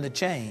link in the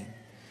chain.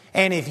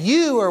 And if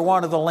you are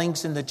one of the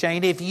links in the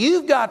chain, if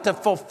you've got to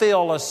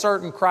fulfill a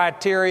certain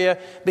criteria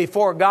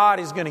before God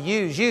is going to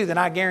use you, then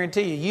I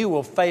guarantee you, you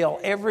will fail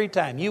every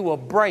time. You will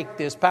break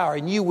this power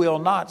and you will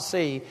not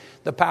see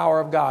the power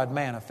of God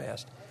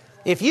manifest.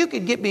 If you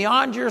could get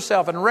beyond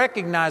yourself and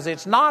recognize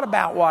it's not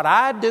about what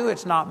I do,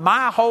 it's not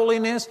my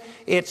holiness,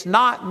 it's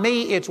not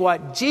me, it's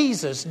what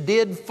Jesus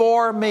did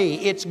for me.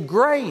 It's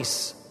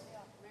grace.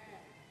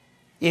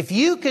 If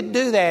you could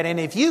do that, and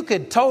if you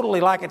could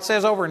totally, like it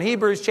says over in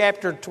Hebrews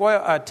chapter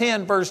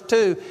 10, verse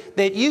 2,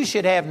 that you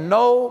should have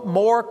no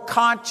more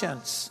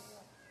conscience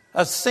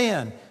of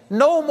sin,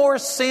 No more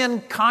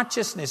sin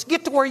consciousness.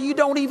 Get to where you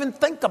don't even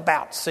think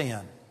about sin.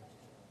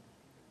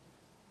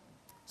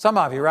 Some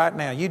of you right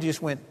now, you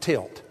just went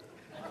tilt.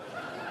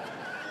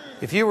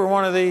 If you were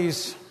one of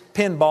these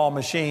pinball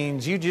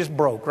machines, you just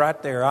broke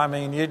right there. I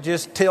mean, you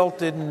just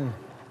tilted and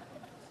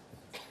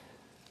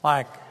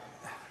like,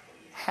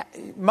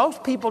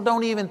 most people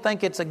don't even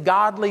think it's a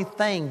godly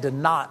thing to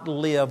not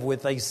live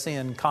with a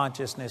sin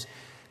consciousness.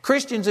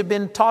 Christians have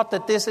been taught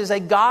that this is a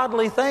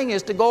godly thing,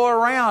 is to go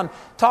around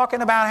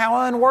talking about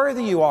how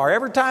unworthy you are.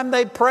 Every time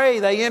they pray,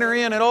 they enter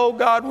in and, oh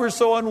God, we're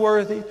so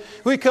unworthy.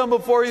 We come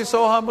before you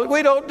so humbly.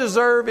 We don't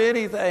deserve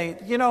anything.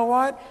 You know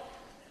what?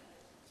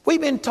 We've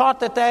been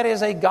taught that that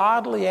is a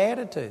godly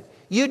attitude.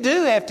 You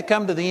do have to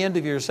come to the end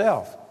of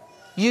yourself.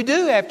 You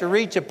do have to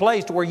reach a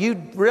place to where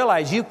you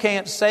realize you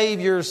can't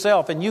save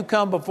yourself, and you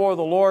come before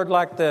the Lord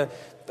like the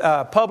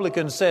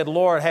publican said,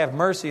 Lord, have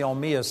mercy on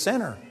me, a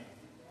sinner.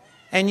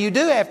 And you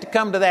do have to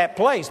come to that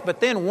place.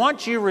 But then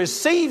once you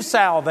receive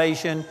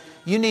salvation,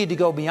 you need to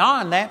go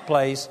beyond that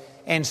place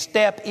and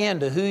step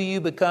into who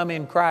you become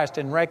in Christ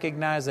and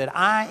recognize that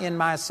I in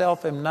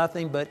myself am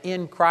nothing, but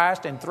in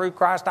Christ and through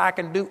Christ I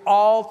can do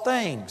all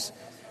things.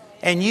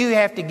 And you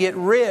have to get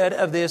rid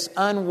of this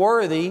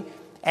unworthy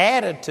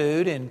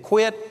attitude and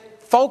quit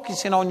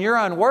focusing on your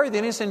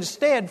unworthiness.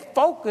 Instead,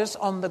 focus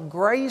on the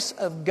grace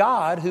of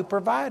God who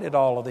provided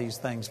all of these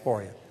things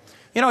for you.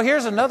 You know,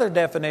 here's another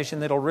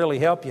definition that'll really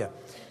help you.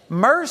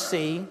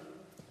 Mercy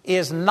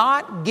is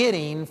not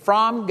getting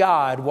from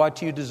God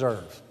what you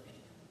deserve.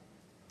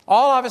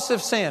 All of us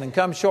have sinned and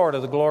come short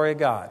of the glory of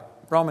God.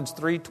 Romans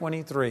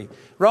 3:23.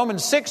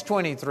 Romans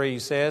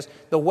 6:23 says,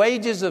 the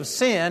wages of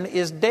sin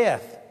is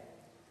death.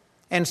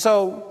 And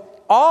so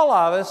all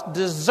of us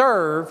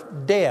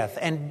deserve death.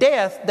 And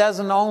death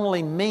doesn't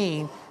only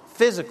mean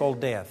physical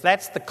death.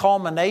 That's the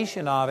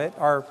culmination of it.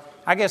 Or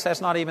I guess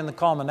that's not even the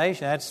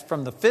culmination. That's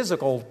from the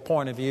physical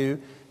point of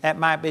view. That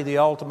might be the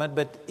ultimate.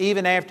 But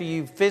even after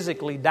you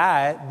physically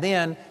die,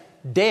 then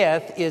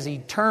death is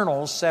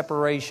eternal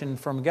separation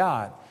from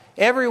God.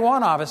 Every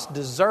one of us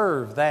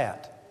deserve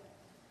that.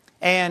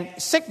 And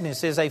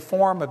sickness is a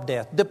form of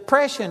death.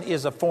 Depression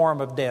is a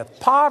form of death.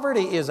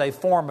 Poverty is a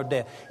form of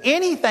death.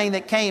 Anything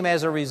that came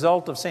as a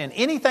result of sin,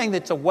 anything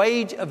that's a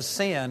wage of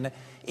sin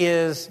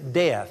is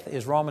death,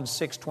 is Romans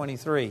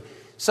 6:23.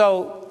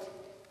 So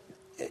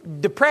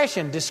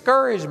depression,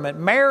 discouragement,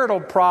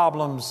 marital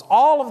problems,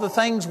 all of the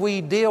things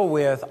we deal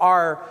with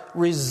are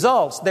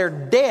results. They're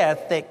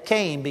death that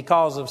came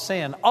because of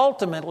sin.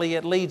 Ultimately,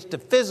 it leads to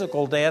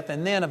physical death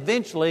and then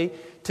eventually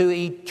to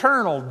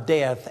eternal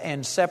death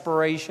and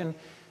separation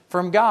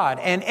from God.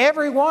 And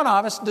every one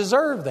of us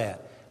deserve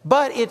that.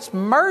 But it's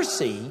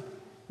mercy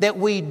that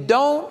we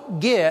don't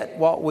get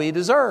what we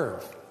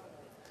deserve.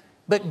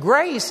 But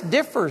grace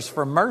differs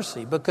from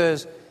mercy,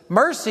 because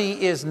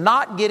mercy is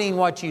not getting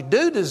what you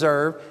do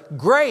deserve.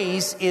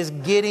 Grace is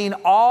getting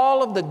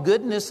all of the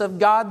goodness of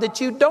God that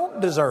you don't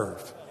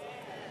deserve.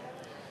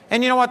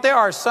 And you know what? There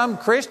are some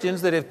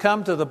Christians that have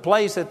come to the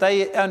place that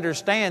they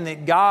understand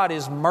that God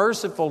is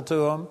merciful to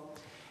them.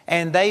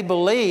 And they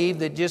believe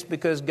that just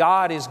because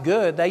God is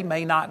good, they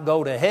may not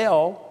go to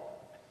hell.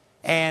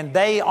 And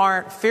they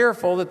aren't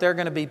fearful that they're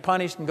going to be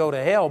punished and go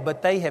to hell.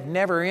 But they have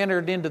never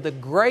entered into the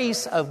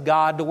grace of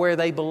God to where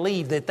they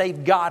believe that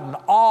they've gotten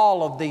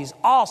all of these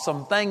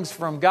awesome things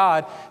from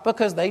God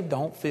because they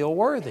don't feel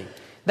worthy.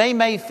 They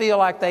may feel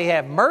like they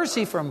have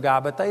mercy from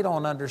God, but they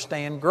don't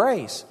understand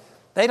grace.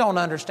 They don't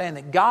understand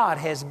that God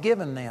has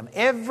given them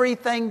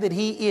everything that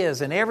He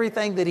is and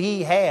everything that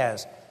He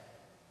has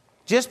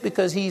just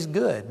because He's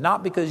good,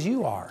 not because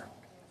you are.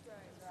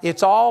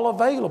 It's all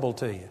available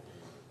to you.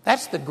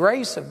 That's the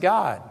grace of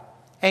God.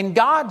 And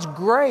God's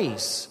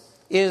grace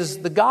is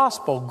the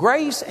gospel.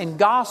 Grace and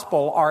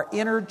gospel are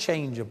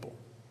interchangeable.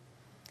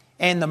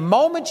 And the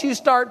moment you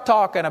start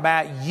talking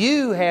about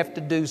you have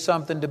to do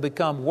something to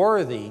become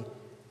worthy,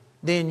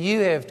 then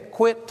you have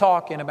quit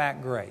talking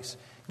about grace.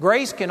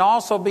 Grace can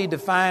also be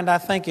defined, I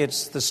think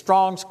it's the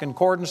Strong's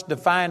Concordance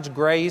defines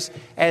grace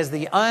as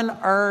the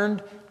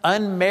unearned,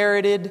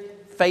 unmerited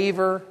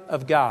favor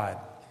of God.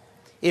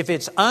 If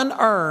it's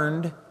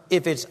unearned,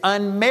 if it's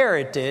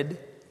unmerited,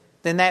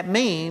 then that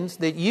means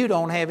that you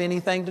don't have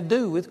anything to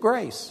do with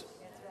grace.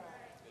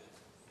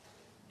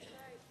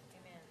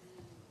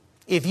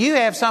 If you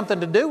have something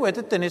to do with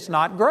it, then it's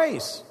not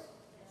grace.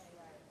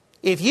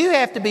 If you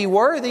have to be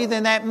worthy,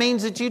 then that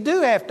means that you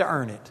do have to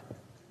earn it.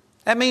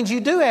 That means you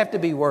do have to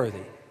be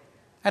worthy.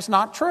 That's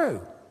not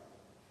true.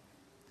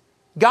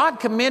 God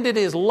commended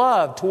His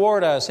love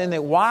toward us in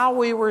that while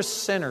we were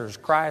sinners,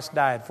 Christ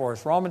died for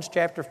us. Romans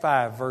chapter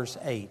 5, verse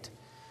 8.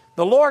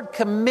 The Lord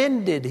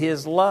commended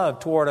His love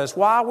toward us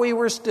while we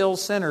were still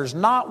sinners,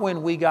 not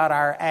when we got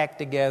our act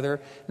together,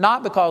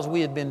 not because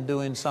we had been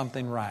doing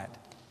something right.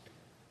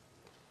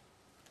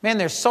 Man,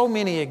 there's so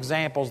many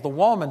examples. The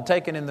woman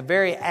taken in the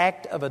very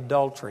act of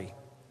adultery,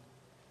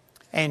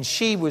 and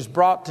she was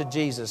brought to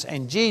Jesus,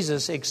 and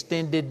Jesus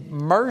extended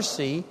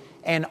mercy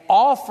and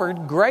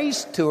offered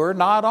grace to her,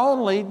 not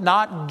only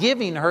not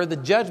giving her the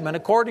judgment.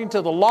 According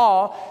to the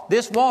law,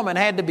 this woman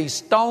had to be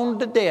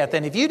stoned to death.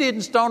 And if you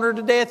didn't stone her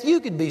to death, you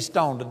could be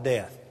stoned to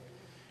death.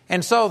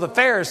 And so the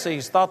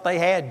Pharisees thought they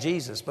had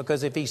Jesus,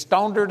 because if he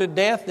stoned her to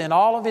death, then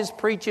all of his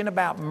preaching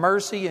about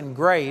mercy and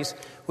grace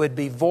would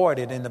be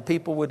voided and the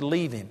people would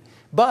leave him.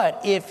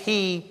 But if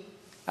he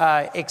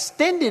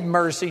extended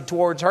mercy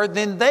towards her,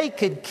 then they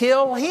could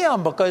kill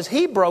him, because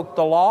he broke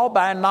the law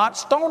by not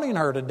stoning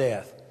her to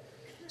death.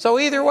 So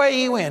either way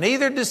he went,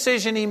 either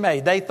decision he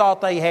made, they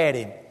thought they had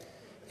him.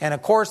 And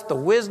of course, the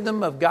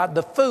wisdom of God,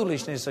 the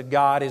foolishness of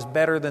God is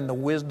better than the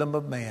wisdom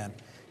of man.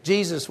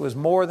 Jesus was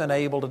more than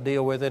able to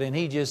deal with it, and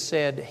he just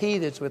said, he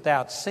that's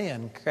without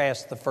sin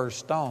cast the first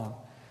stone.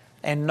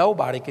 And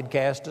nobody could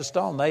cast a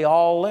stone. They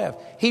all left.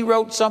 He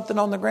wrote something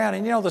on the ground,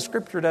 and the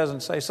scripture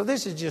doesn't say. So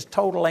this is just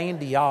total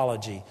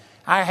andiology.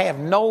 I have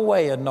no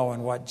way of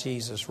knowing what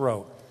Jesus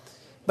wrote.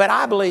 But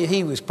I believe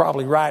he was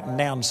probably writing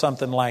down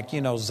something like,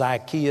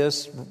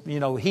 Zacchaeus.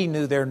 He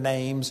knew their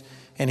names,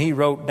 and he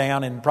wrote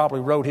down and probably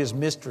wrote his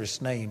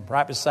mistress' name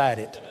right beside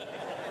it.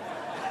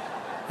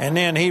 And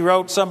then he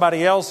wrote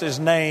somebody else's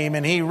name,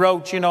 and he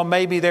wrote,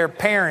 maybe their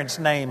parents'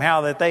 name,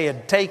 how that they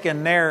had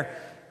taken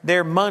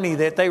their money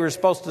that they were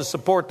supposed to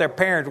support their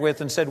parents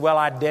with and said, well,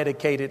 I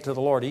dedicate it to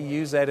the Lord. He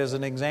used that as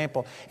an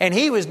example. And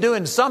he was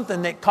doing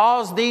something that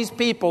caused these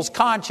people's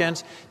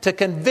conscience to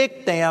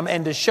convict them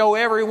and to show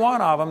every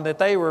one of them that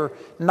they were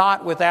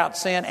not without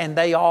sin, and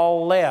they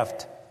all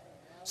left.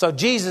 So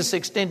Jesus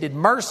extended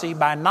mercy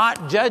by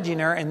not judging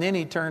her, and then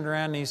he turned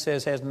around and he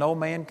says, has no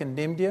man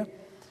condemned you?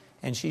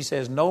 And she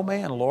says, no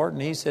man, Lord.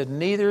 And he said,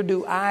 neither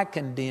do I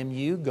condemn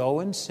you. Go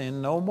and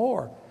sin no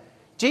more.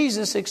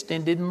 Jesus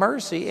extended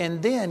mercy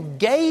and then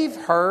gave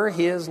her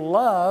his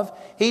love.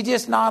 He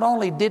just not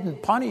only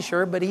didn't punish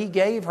her, but he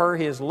gave her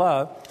his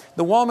love.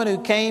 The woman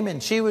who came,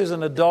 and she was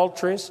an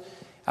adulteress,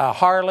 a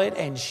harlot,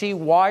 and she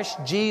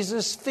washed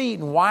Jesus' feet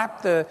and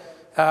wiped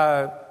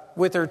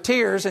with her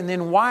tears, and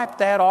then wiped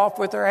that off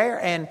with her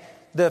hair. And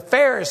the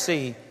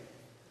Pharisee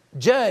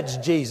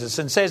judged Jesus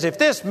and says, if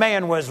this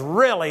man was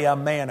really a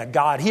man of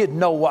God, he'd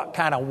know what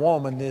kind of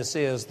woman this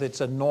is that's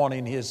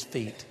anointing his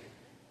feet.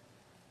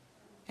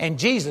 And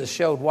Jesus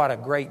showed what a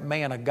great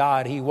man of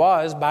God he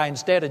was by,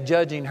 instead of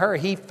judging her,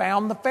 he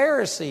found the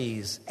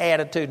Pharisees'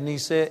 attitude.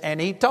 And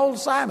he told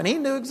Simon, he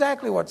knew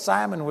exactly what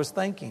Simon was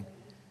thinking.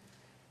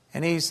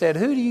 And he said,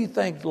 who do you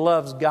think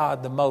loves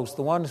God the most?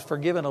 The one who's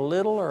forgiven a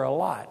little or a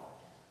lot?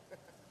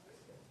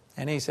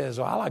 And he says,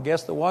 well, I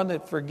guess the one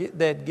that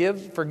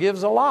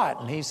forgives a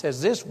lot. And he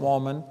says, this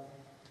woman,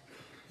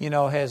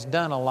 has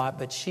done a lot,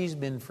 but she's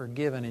been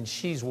forgiven. And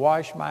she's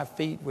washed my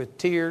feet with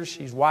tears.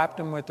 She's wiped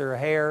them with her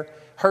hair.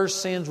 Her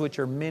sins, which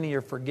are many,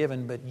 are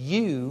forgiven. But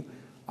you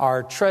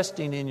are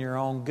trusting in your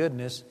own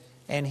goodness.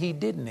 And he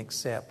didn't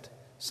accept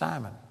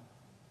Simon.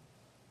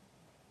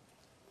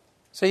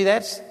 See,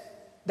 that's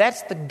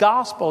the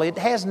gospel. It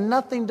has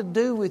nothing to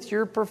do with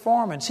your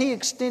performance. He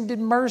extended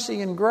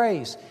mercy and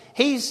grace.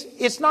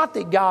 It's not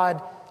that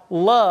God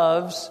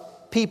loves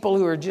people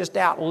who are just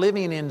out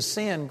living in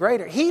sin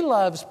greater. He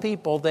loves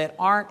people that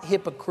aren't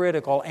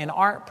hypocritical and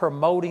aren't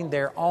promoting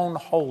their own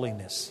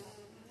holiness.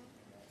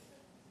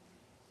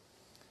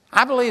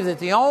 I believe that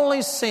the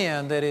only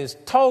sin that is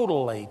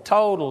totally,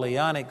 totally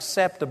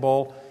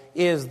unacceptable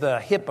is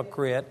the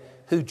hypocrite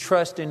who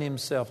trusts in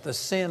himself, the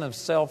sin of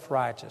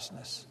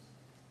self-righteousness.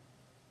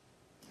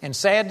 And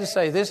sad to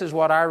say, this is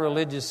what our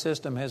religious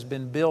system has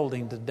been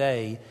building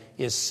today,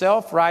 is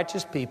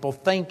self-righteous people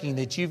thinking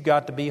that you've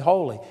got to be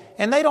holy.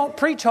 And they don't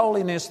preach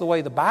holiness the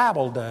way the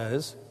Bible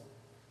does,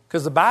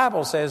 because the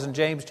Bible says in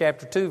James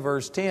chapter 2,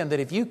 verse 10, that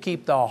if you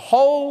keep the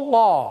whole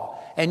law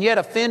and yet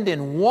offend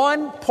in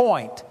one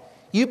point,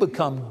 you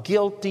become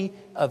guilty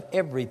of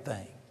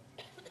everything.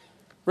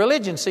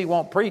 Religion, see,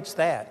 won't preach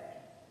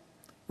that.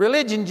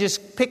 Religion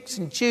just picks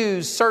and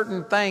chooses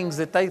certain things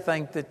that they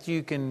think that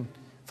you can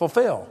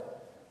fulfill.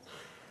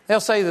 They'll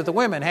say that the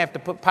women have to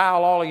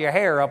pile all of your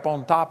hair up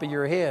on top of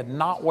your head and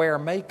not wear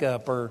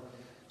makeup or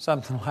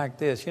something like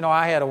this.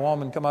 I had a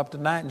woman come up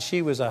tonight, and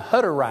she was a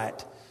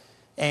Hutterite.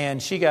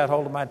 And she got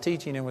hold of my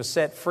teaching and was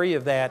set free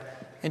of that.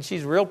 And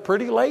she's a real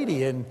pretty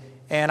lady. And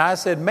I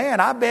said, man,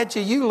 I bet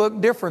you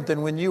look different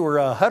than when you were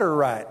a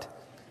Hutterite.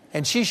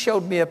 And she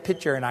showed me a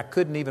picture, and I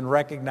couldn't even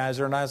recognize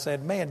her. And I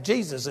said, man,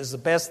 Jesus is the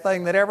best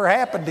thing that ever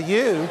happened to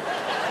you.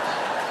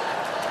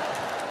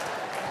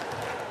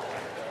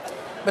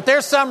 But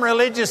there's some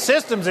religious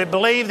systems that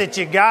believe that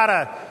you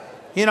gotta,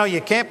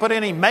 you can't put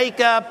any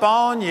makeup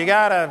on. You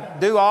gotta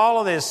do all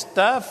of this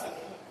stuff.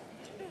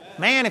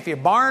 Man, if your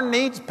barn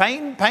needs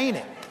painting, paint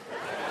it.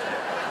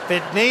 If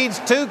it needs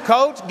 2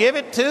 coats, give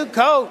it 2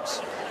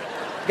 coats.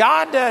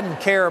 God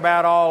doesn't care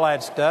about all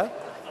that stuff.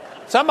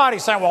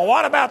 Somebody's saying, well,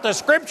 what about the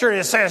scripture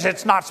that says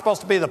it's not supposed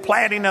to be the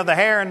plaiting of the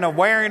hair and the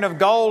wearing of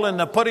gold and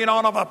the putting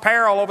on of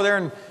apparel over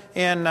there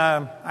in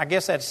I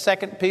guess that's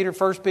 2 Peter,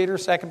 1 Peter,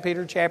 2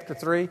 Peter chapter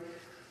 3.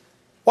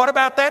 What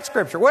about that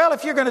scripture? Well,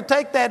 if you're going to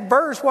take that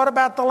verse, what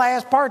about the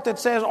last part that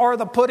says, or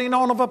the putting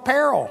on of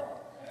apparel?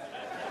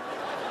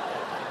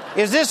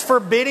 Is this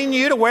forbidding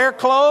you to wear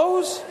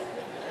clothes?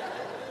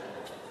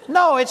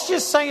 No, it's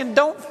just saying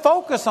don't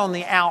focus on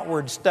the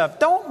outward stuff.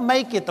 Don't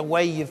make it the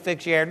way you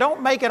fix your hair.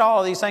 Don't make it all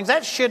of these things.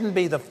 That shouldn't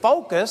be the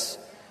focus.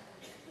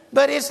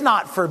 But it's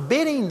not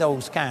forbidding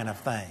those kind of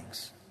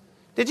things.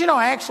 Did you know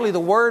actually the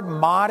word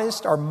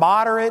modest or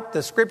moderate,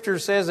 the scripture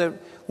says that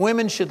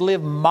women should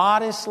live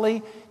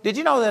modestly. Did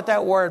you know that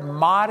that word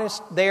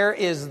modest there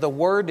is the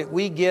word that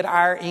we get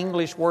our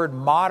English word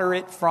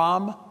moderate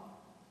from?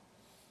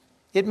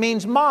 It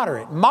means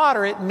moderate.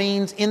 Moderate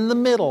means in the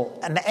middle,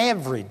 an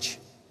average.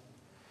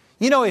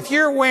 You know, if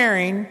you're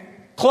wearing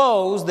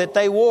clothes that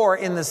they wore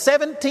in the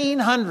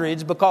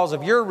 1700s because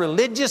of your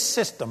religious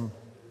system,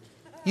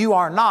 you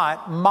are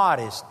not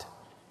modest.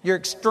 You're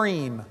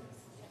extreme.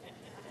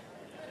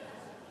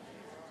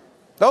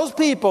 Those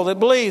people that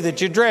believe that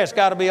your dress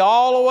got to be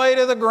all the way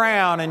to the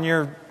ground and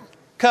your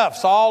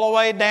cuffs all the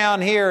way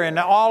down here and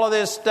all of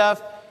this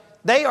stuff,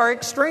 they are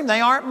extreme.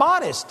 They aren't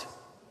modest.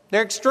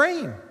 They're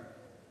extreme.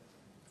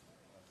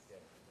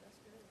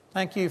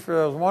 Thank you for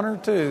those one or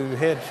two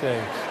head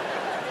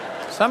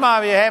shakes. Some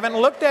of you haven't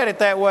looked at it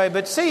that way.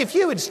 But see, if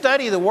you would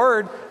study the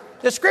Word,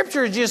 the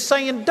Scripture is just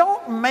saying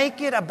don't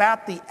make it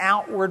about the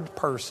outward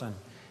person.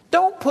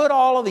 Don't put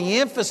all of the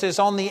emphasis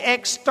on the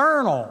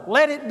external.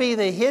 Let it be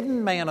the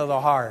hidden man of the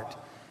heart.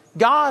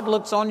 God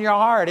looks on your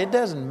heart. It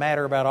doesn't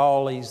matter about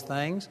all these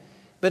things.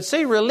 But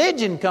see,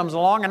 religion comes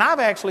along, and I've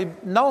actually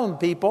known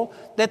people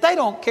that they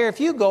don't care if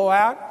you go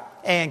out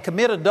and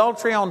commit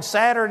adultery on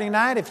Saturday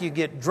night, if you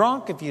get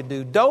drunk, if you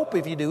do dope,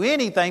 if you do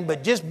anything,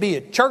 but just be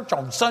at church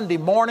on Sunday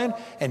morning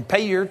and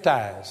pay your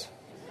tithes.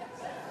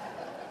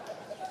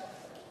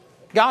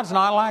 God's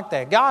not like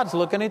that. God's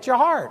looking at your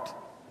heart.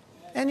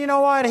 And you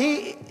know what?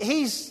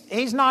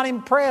 He's not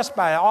impressed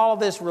by all of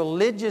this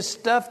religious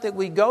stuff that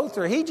we go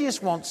through. He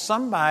just wants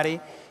somebody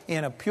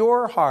in a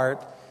pure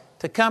heart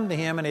to come to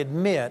Him and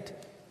admit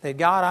that,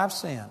 God, I've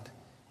sinned.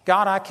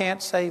 God, I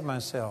can't save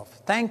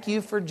myself. Thank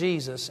you for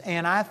Jesus.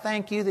 And I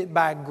thank you that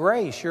by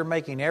grace you're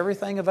making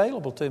everything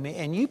available to me.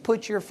 And you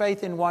put your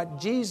faith in what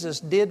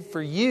Jesus did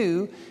for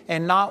you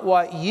and not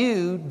what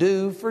you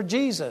do for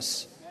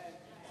Jesus.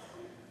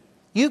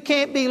 You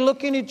can't be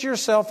looking at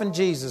yourself and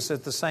Jesus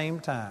at the same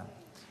time.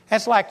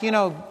 That's like,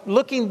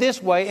 looking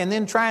this way and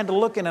then trying to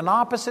look in an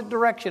opposite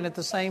direction at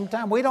the same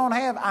time. We don't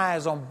have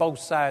eyes on both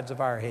sides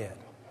of our head.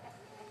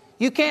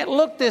 You can't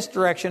look this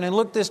direction and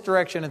look this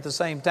direction at the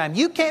same time.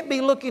 You can't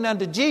be looking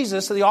unto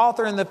Jesus, the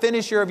author and the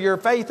finisher of your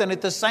faith, and at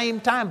the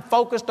same time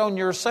focused on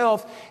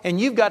yourself, and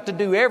you've got to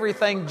do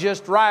everything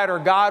just right or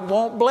God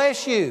won't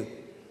bless you.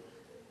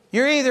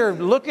 You're either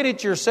looking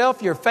at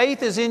yourself, your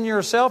faith is in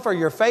yourself, or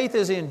your faith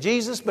is in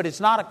Jesus, but it's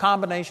not a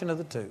combination of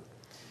the two.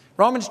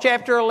 Romans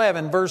chapter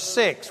 11, verse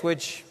 6,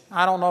 which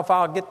I don't know if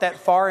I'll get that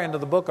far into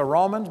the book of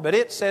Romans, but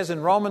it says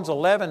in Romans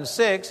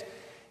 11:6,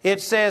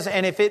 it says,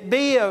 and if it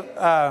be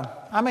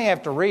I may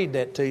have to read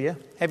that to you.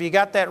 Have you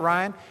got that,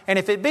 Ryan? And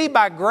if it be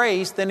by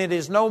grace, then it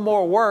is no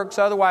more works.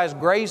 Otherwise,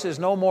 grace is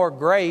no more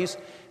grace.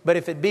 But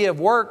if it be of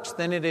works,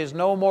 then it is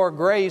no more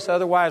grace.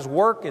 Otherwise,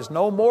 work is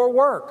no more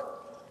work.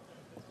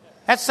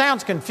 That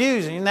sounds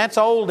confusing. That's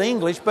old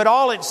English. But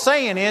all it's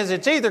saying is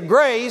it's either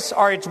grace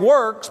or it's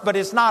works, but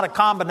it's not a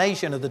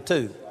combination of the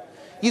two.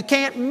 You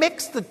can't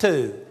mix the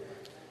two.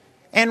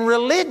 And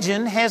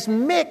religion has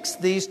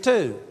mixed these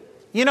two.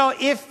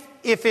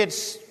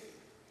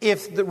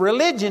 If the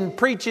religion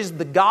preaches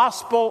the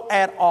gospel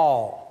at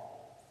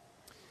all,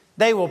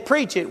 they will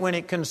preach it when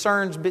it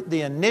concerns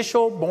the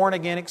initial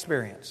born-again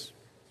experience.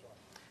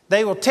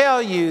 They will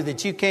tell you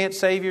that you can't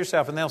save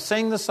yourself, and they'll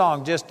sing the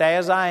song, just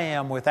as I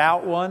am,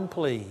 without one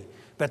plea,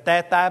 but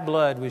that thy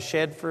blood was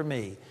shed for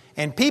me.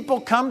 And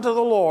people come to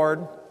the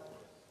Lord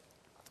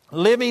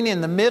living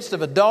in the midst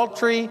of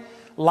adultery,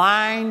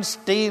 lying,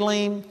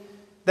 stealing.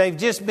 They've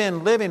just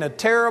been living a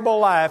terrible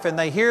life, and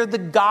they hear the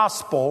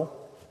gospel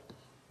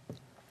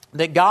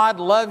that God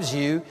loves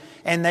you,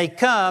 and they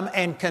come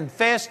and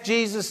confess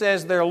Jesus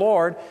as their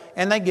Lord,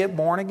 and they get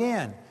born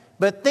again.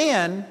 But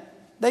then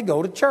they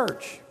go to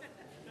church.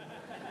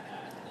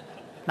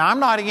 Now,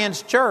 I'm not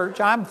against church.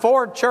 I'm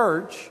for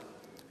church.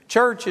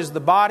 Church is the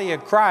body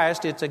of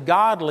Christ. It's a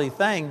godly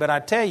thing. But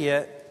I tell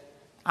you,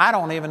 I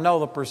don't even know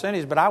the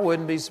percentage, but I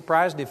wouldn't be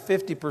surprised if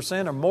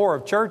 50% or more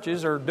of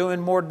churches are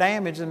doing more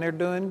damage than they're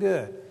doing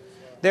good.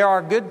 There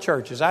are good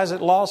churches. I was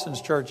at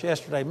Lawson's church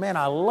yesterday. Man,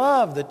 I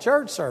loved the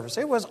church service.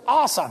 It was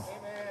awesome.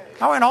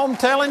 I went home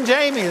telling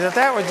Jamie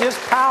that was just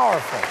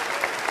powerful.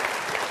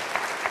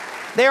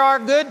 There are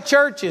good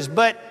churches,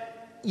 but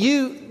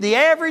the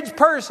average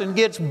person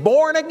gets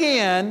born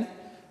again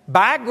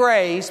by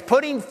grace,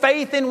 putting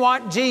faith in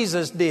what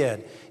Jesus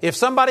did. If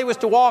somebody was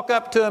to walk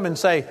up to him and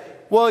say,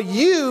 well,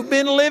 you've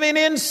been living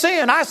in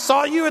sin. I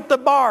saw you at the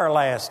bar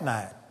last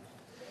night.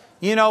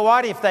 You know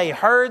what? If they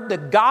heard the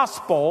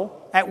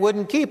gospel, that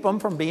wouldn't keep them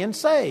from being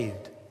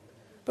saved.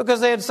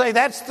 Because they'd say,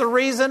 that's the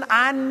reason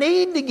I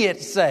need to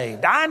get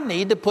saved. I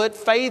need to put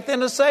faith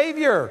in a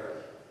Savior.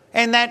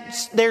 And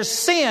that their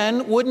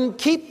sin wouldn't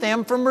keep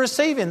them from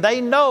receiving.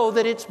 They know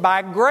that it's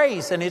by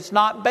grace and it's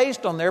not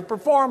based on their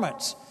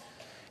performance.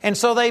 And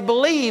so they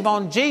believe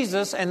on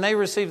Jesus and they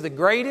receive the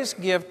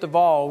greatest gift of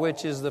all,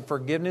 which is the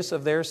forgiveness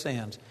of their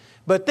sins.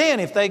 But then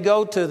if they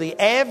go to the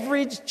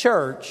average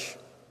church,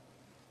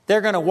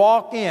 they're going to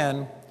walk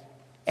in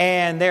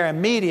and they're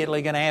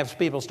immediately going to have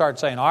people start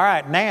saying, all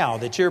right, now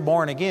that you're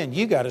born again,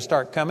 you got to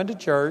start coming to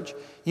church.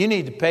 You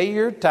need to pay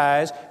your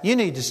tithes. You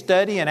need to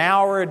study an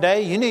hour a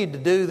day. You need to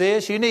do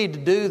this. You need to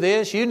do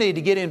this. You need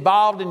to get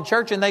involved in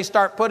church. And they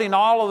start putting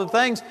all of the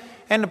things.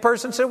 And the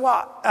person said,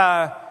 well,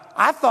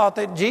 I thought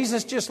that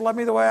Jesus just loved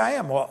me the way I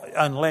am. Well,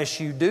 unless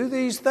you do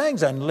these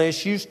things,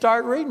 unless you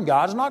start reading,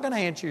 God's not going to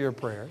answer your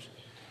prayers.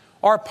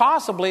 Or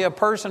possibly a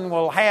person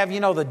will have,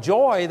 the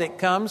joy that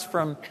comes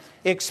from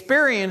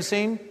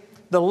experiencing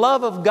the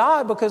love of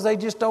God because they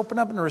just open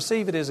up and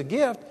receive it as a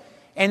gift.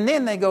 And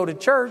then they go to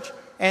church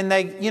and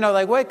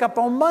they wake up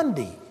on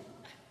Monday.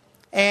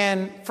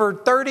 And for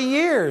 30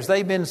 years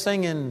they've been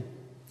singing,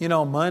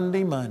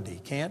 Monday,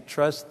 Monday, can't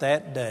trust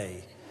that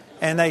day.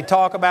 And they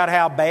talk about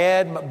how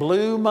bad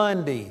Blue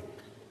Monday.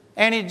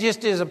 And it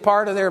just is a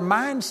part of their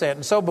mindset.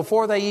 And so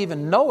before they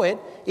even know it,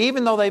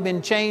 even though they've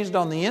been changed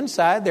on the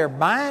inside, their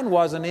mind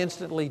wasn't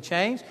instantly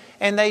changed.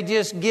 And they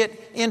just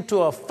get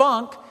into a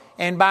funk.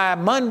 And by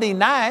Monday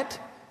night,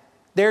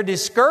 they're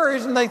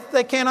discouraged and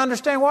they can't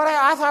understand what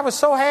I was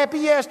so happy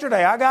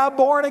yesterday. I got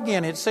born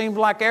again. It seemed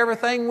like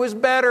everything was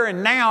better.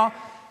 And now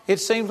it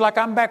seems like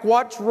I'm back.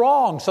 What's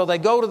wrong? So they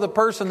go to the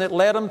person that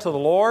led them to the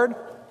Lord.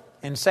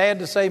 And sad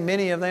to say,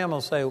 many of them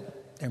will say,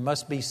 there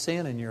must be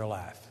sin in your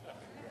life.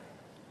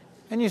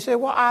 And you say,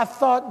 well, I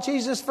thought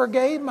Jesus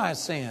forgave my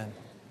sin.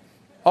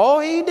 Oh,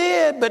 He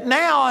did. But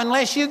now,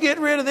 unless you get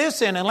rid of this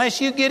sin,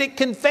 unless you get it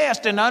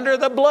confessed and under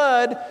the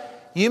blood,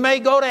 you may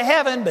go to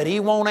heaven, but He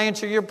won't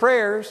answer your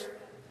prayers.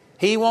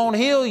 He won't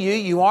heal you.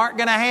 You aren't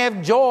going to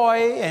have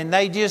joy. And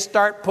they just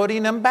start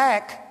putting them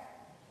back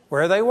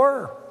where they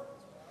were.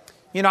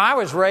 I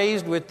was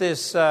raised with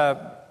this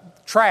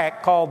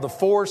tract called The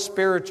Four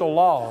Spiritual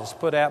Laws,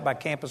 put out by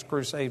Campus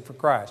Crusade for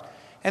Christ.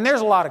 And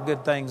there's a lot of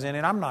good things in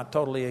it. I'm not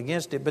totally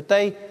against it. But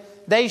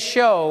they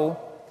show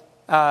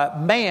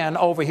man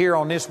over here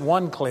on this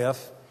one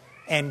cliff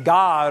and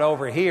God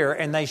over here.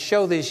 And they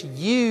show this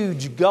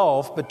huge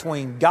gulf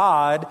between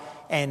God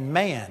and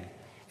man.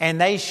 And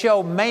they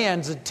show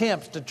man's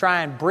attempts to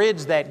try and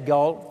bridge that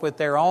gulf with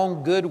their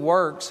own good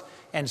works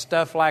and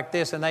stuff like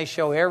this. And they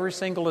show every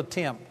single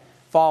attempt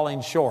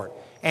falling short.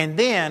 And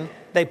then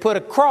they put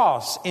a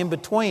cross in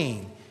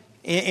between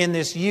in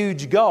this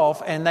huge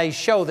gulf, and they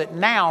show that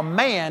now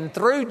man,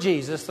 through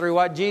Jesus, through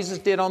what Jesus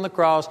did on the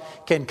cross,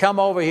 can come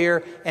over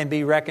here and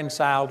be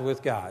reconciled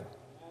with God.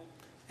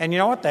 And you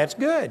know what? That's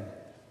good.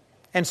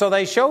 And so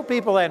they show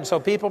people that, and so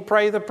people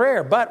pray the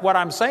prayer. But what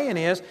I'm saying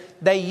is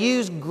they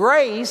use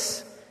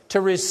grace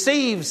to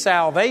receive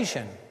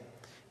salvation.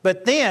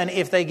 But then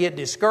if they get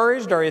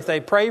discouraged or if they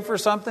pray for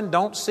something,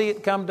 don't see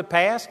it come to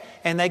pass,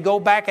 and they go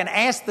back and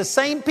ask the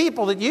same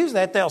people that use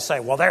that, they'll say,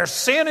 well, there's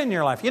sin in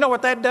your life. You know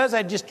what that does?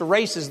 That just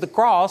erases the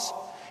cross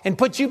and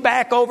puts you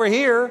back over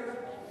here.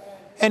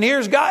 And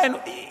here's God.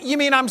 And you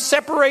mean I'm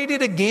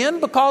separated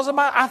again because of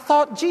I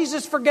thought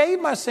Jesus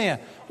forgave my sin.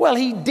 Well,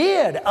 He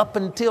did up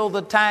until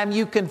the time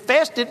you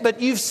confessed it,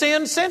 but you've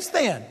sinned since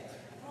then.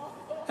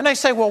 And they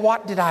say, well,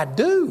 what did I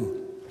do?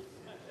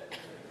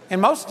 And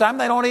most of the time,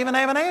 they don't even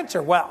have an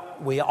answer. Well,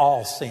 we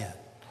all sin.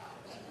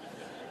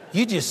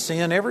 You just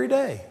sin every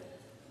day.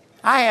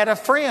 I had a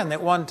friend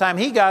that one time,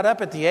 he got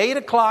up at the 8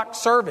 o'clock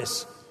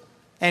service.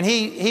 And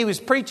he was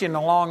preaching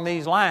along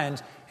these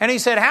lines. And he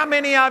said, how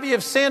many of you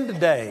have sinned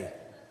today?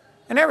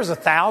 And there was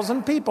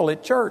 1,000 people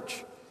at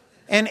church.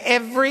 And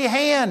every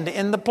hand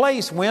in the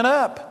place went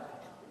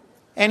up.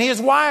 And his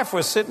wife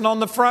was sitting on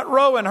the front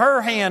row and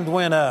her hand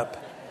went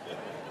up.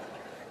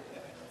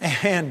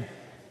 And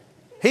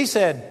he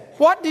said,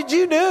 what did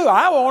you do?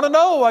 I want to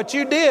know what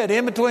you did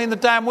in between the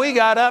time we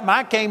got up and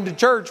I came to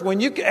church. What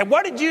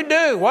did you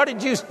do? What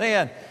did you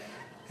sin?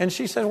 And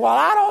she said, well,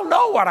 I don't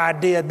know what I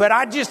did, but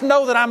I just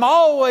know that I'm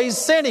always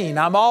sinning.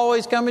 I'm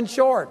always coming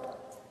short.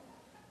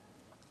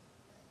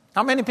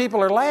 How many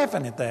people are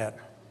laughing at that?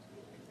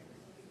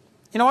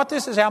 You know what?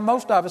 This is how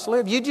most of us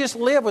live. You just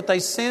live with a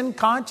sin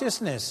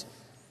consciousness.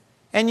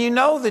 And you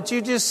know that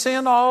you just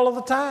sin all of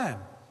the time.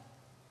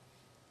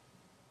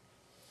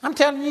 I'm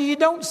telling you, you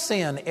don't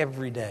sin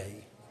every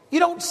day.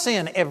 You don't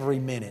sin every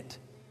minute.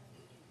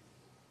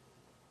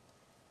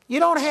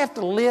 You don't have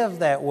to live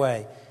that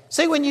way.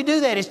 See, when you do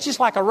that, it's just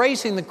like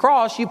erasing the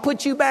cross. You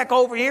put you back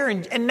over here,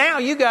 and now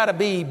you got to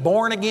be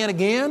born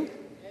again.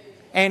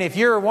 And if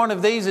you're one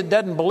of these that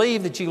doesn't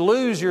believe that you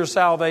lose your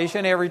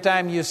salvation every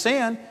time you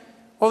sin,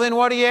 well, then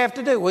what do you have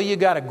to do? Well, you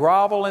got to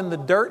grovel in the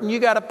dirt, and you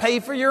got to pay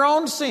for your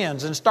own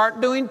sins and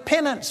start doing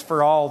penance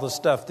for all the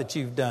stuff that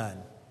you've done.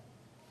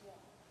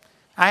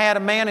 I had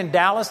a man in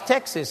Dallas,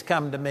 Texas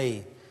come to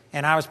me,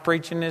 and I was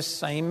preaching this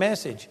same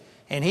message.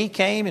 And he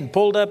came and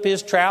pulled up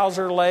his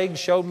trouser legs,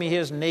 showed me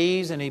his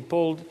knees, and he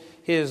rolled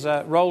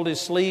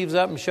his sleeves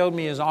up and showed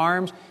me his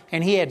arms.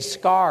 And he had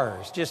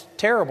scars, just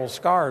terrible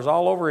scars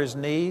all over his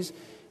knees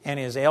and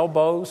his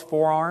elbows,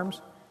 forearms.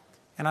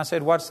 And I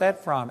said, what's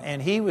that from?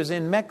 And he was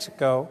in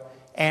Mexico,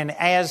 And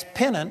as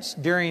penance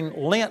during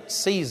Lent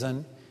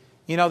season,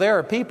 you know, there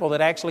are people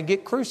that actually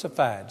get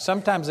crucified.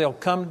 Sometimes they'll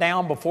come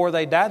down before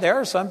they die. There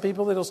are some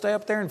people that will stay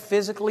up there and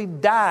physically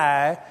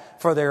die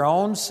for their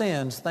own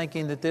sins,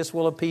 thinking that this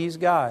will appease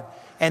God.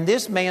 And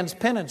this man's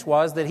penance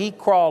was that he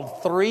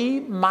crawled 3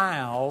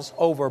 miles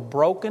over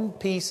broken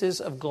pieces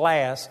of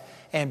glass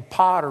and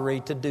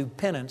pottery to do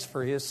penance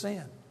for his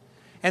sin.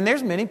 And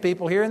there's many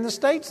people here in the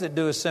States that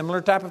do a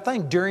similar type of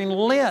thing. During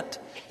Lent,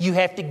 you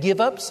have to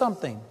give up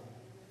something.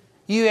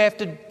 You have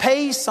to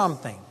pay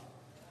something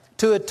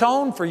to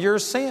atone for your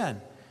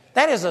sin.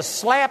 That is a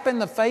slap in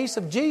the face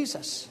of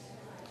Jesus.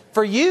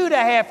 For you to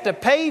have to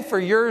pay for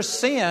your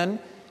sin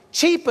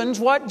cheapens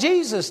what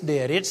Jesus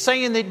did. It's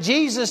saying that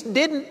Jesus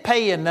didn't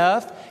pay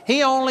enough.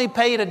 He only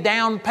paid a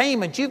down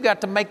payment. You've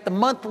got to make the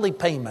monthly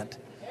payment.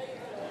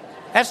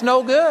 That's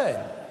no good.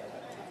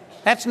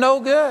 That's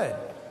no good.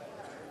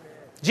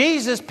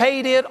 Jesus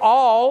paid it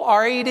all,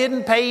 or He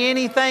didn't pay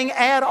anything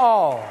at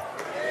all.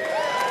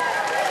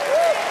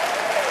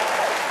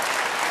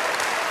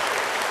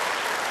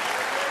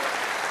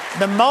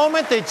 The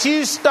moment that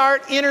you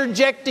start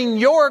interjecting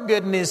your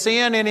goodness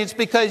in, and it's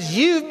because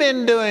you've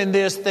been doing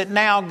this that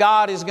now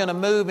God is going to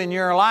move in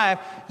your life,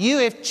 you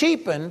have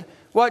cheapened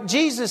what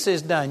Jesus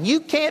has done.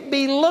 You can't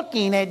be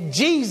looking at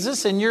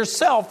Jesus and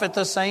yourself at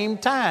the same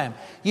time.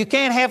 You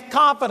can't have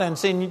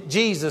confidence in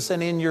Jesus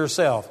and in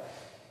yourself.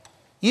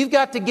 You've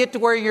got to get to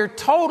where your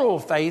total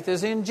faith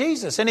is in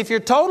Jesus. And if your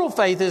total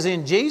faith is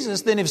in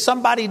Jesus, then if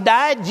somebody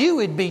died, you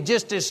would be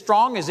just as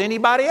strong as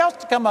anybody else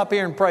to come up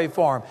here and pray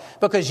for them.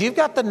 Because you've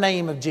got the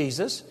name of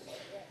Jesus.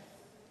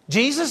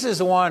 Jesus is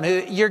the one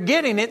who, you're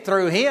getting it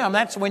through Him.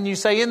 That's when you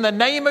say, in the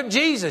name of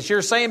Jesus.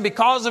 You're saying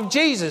because of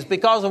Jesus,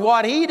 because of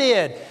what He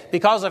did,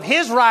 because of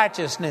His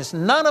righteousness,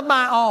 none of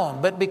my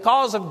own, but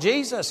because of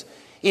Jesus.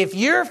 If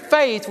your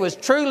faith was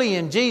truly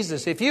in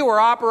Jesus, if you were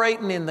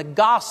operating in the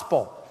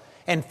gospel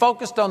and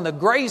focused on the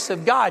grace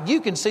of God,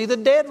 you can see the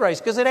dead race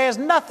because it has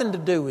nothing to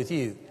do with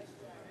you.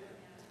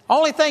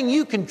 Only thing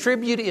you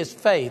contribute is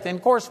faith. And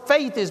of course,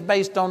 faith is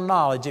based on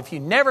knowledge. If you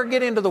never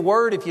get into the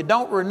Word, if you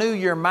don't renew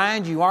your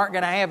mind, you aren't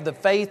going to have the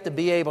faith to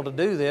be able to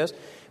do this.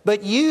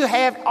 But you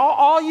have,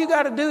 all you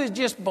got to do is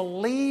just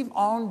believe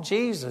on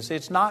Jesus.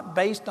 It's not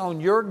based on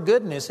your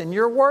goodness and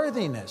your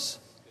worthiness.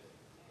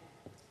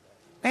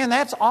 Man,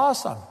 that's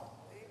awesome.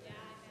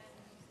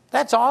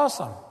 That's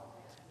awesome.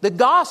 The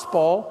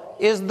gospel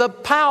is the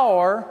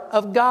power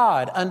of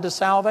God unto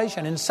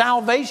salvation. And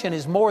salvation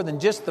is more than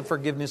just the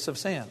forgiveness of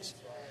sins.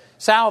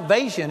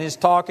 Salvation is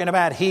talking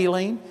about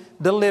healing,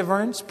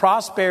 deliverance,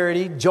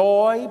 prosperity,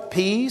 joy,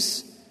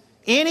 peace.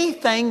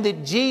 Anything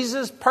that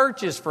Jesus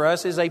purchased for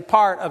us is a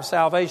part of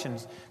salvation.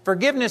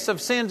 Forgiveness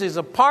of sins is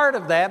a part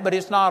of that, but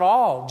it's not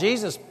all.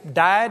 Jesus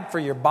died for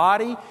your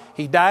body.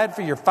 He died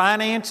for your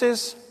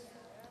finances.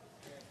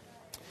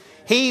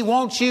 He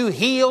wants you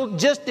healed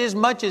just as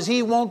much as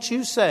He wants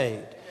you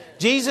saved.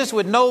 Jesus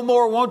would no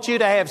more want you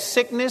to have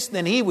sickness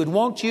than He would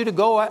want you to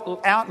go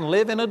out and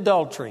live in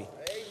adultery.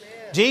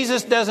 Amen.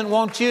 Jesus doesn't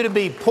want you to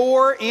be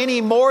poor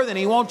any more than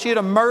He wants you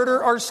to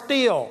murder or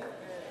steal.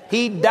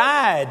 He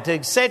died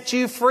to set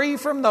you free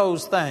from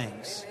those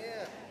things.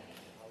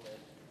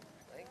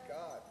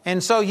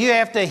 And so you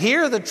have to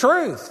hear the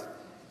truth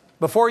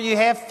before you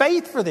have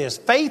faith for this.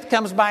 Faith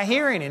comes by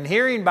hearing, and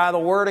hearing by the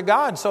Word of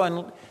God.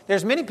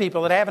 There's many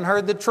people that haven't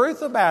heard the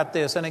truth about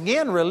this. And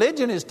again,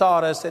 religion has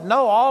taught us that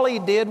no, all He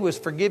did was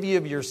forgive you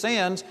of your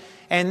sins.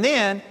 And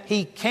then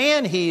He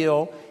can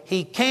heal,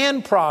 He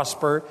can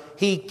prosper,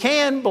 He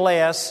can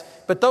bless.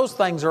 But those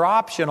things are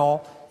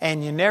optional.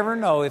 And you never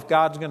know if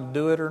God's going to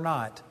do it or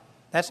not.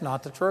 That's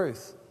not the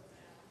truth.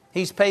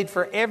 He's paid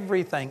for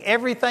everything.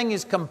 Everything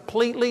is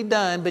completely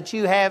done. But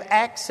you have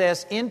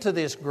access into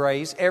this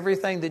grace.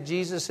 Everything that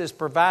Jesus has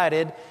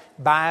provided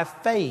by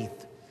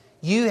faith.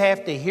 You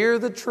have to hear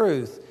the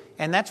truth.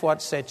 And that's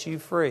what sets you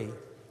free.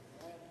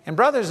 And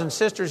brothers and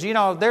sisters, you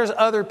know, there's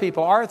other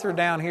people. Arthur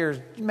down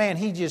here, man,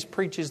 he just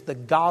preaches the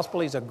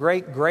gospel. He's a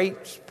great,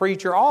 great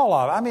preacher. All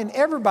of it. I mean,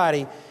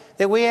 everybody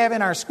that we have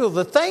in our school.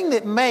 The thing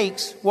that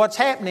makes what's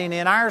happening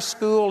in our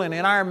school and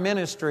in our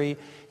ministry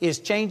is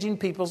changing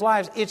people's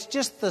lives. It's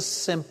just the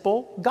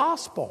simple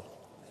gospel.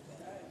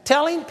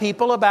 Telling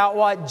people about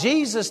what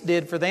Jesus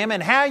did for them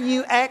and how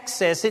you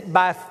access it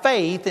by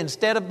faith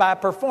instead of by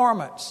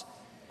performance.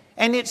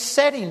 And it's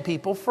setting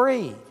people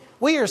free.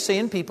 We are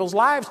seeing people's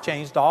lives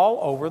changed all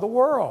over the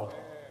world.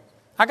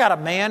 I got a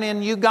man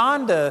in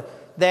Uganda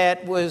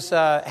that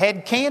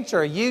had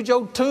cancer, a huge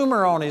old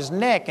tumor on his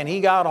neck, and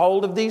he got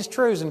hold of these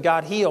truths and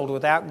got healed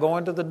without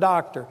going to the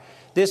doctor.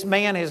 This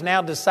man has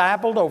now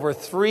discipled over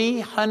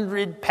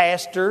 300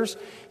 pastors.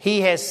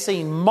 He has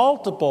seen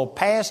multiple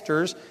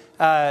pastors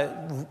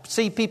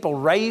see people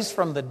raised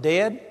from the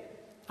dead.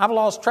 I've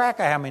lost track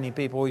of how many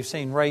people we've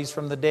seen raised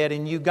from the dead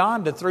in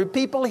Uganda through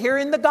people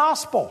hearing the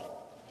gospel.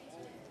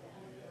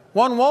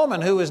 One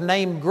woman who was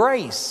named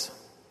Grace,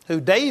 who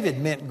David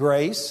meant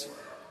grace,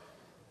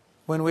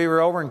 when we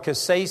were over in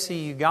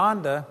Kasese,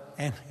 Uganda,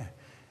 and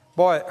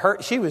boy,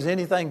 she was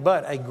anything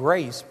but a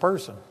grace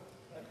person.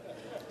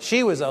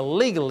 She was a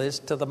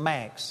legalist to the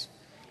max.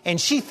 And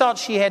she thought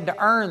she had to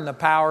earn the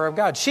power of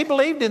God. She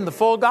believed in the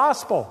full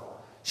gospel.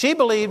 She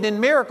believed in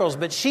miracles,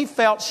 but she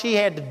felt she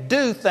had to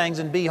do things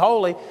and be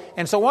holy.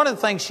 And so one of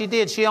the things she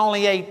did, she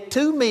only ate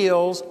 2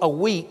 meals a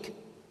week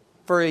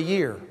for a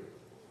year.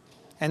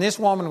 And this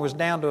woman was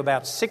down to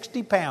about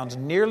 60 pounds,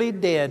 nearly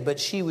dead, but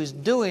she was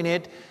doing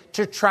it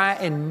to try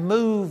and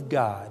move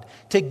God,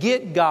 to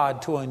get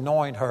God to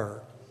anoint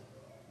her.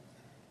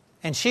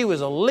 And she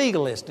was a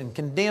legalist and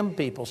condemned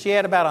people. She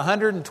had about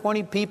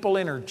 120 people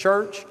in her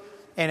church.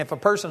 And if a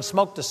person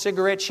smoked a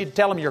cigarette, she'd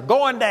tell them, "You're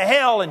going to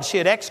hell," and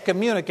she'd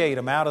excommunicate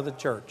them out of the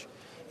church.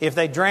 If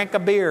they drank a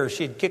beer,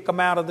 she'd kick them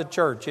out of the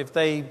church. If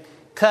they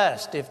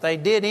cussed, if they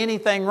did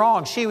anything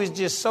wrong, she was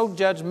just so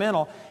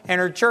judgmental. And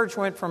her church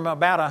went from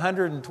about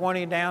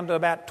 120 down to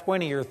about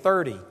 20 or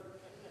 30.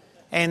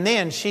 And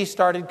then she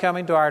started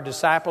coming to our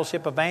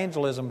discipleship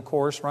evangelism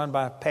course run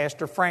by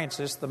Pastor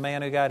Francis, the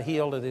man who got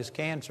healed of this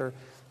cancer.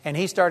 And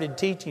he started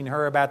teaching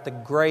her about the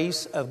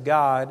grace of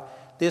God.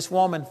 This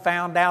woman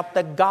found out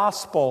the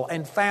gospel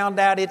and found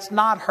out it's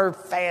not her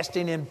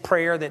fasting and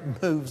prayer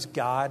that moves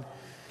God.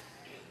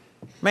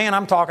 Man,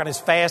 I'm talking as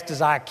fast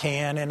as I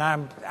can, and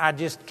I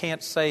just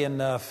can't say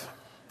enough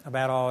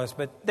about all this.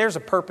 But there's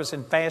a purpose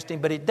in fasting,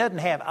 but it doesn't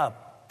have a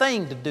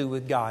thing to do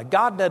with God.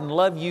 God doesn't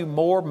love you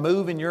more,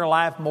 move in your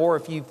life more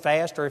if you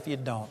fast or if you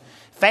don't.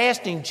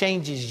 Fasting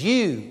changes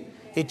you.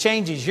 It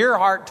changes your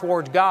heart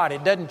towards God.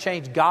 It doesn't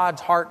change God's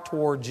heart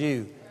towards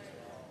you.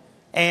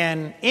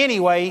 And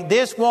anyway,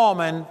 this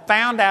woman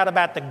found out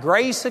about the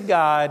grace of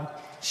God.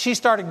 She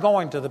started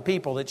going to the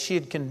people that she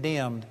had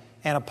condemned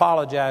and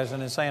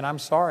apologizing and saying, "I'm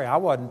sorry, I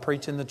wasn't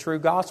preaching the true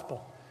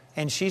gospel."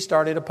 And she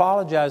started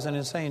apologizing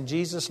and saying,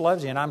 "Jesus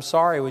loves you, and I'm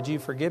sorry, would you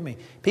forgive me?"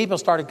 People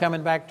started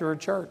coming back to her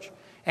church.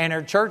 And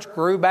her church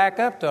grew back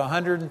up to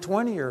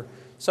 120 or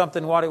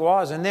something what it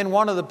was. And then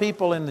one of the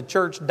people in the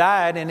church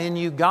died, and in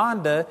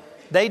Uganda,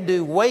 they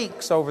do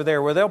wakes over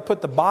there where they'll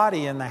put the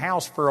body in the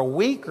house for a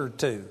week or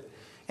two.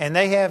 And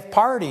they have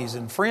parties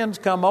and friends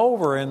come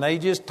over and they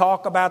just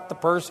talk about the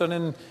person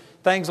and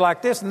things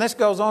like this. And this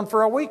goes on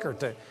for a week or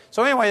two.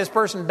 So anyway, this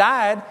person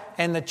died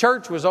and the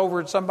church was over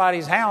at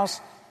somebody's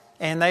house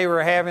and they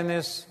were having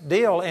this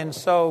deal. And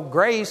so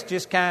Grace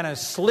just kind of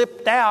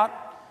slipped out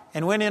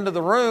and went into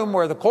the room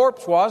where the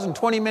corpse was. And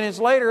 20 minutes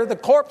later, the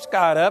corpse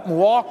got up and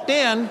walked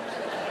in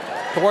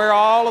to where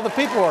all of the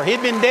people were.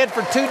 He'd been dead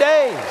for 2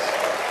 days.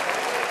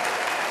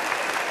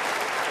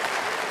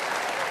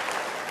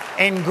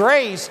 And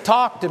Grace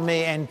talked to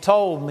me and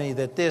told me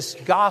that this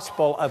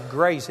gospel of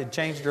grace had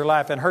changed her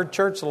life. And her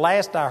church, the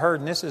last I heard,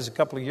 and this is a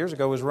couple of years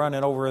ago, was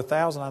running over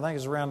 1,000. I think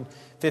it's around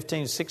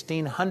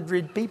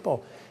 1,600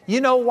 people.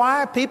 You know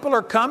why people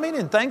are coming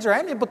and things are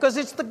happening? Because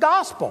it's the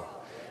gospel.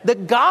 The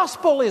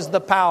gospel is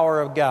the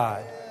power of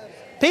God.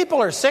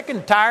 People are sick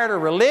and tired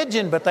of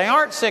religion, but they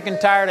aren't sick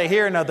and tired of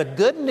hearing of the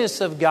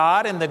goodness of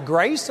God and the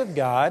grace of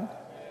God.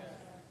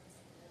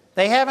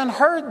 They haven't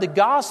heard the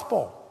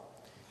gospel.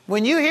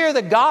 When you hear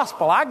the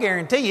gospel, I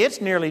guarantee you it's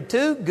nearly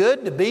too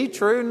good to be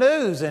true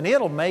news, and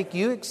it'll make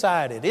you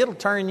excited. It'll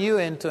turn you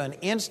into an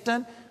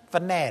instant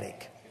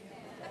fanatic.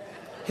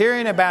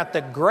 Hearing about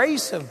the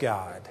grace of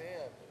God.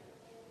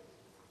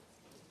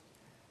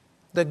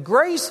 The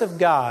grace of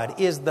God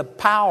is the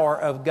power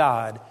of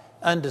God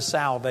unto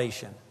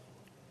salvation.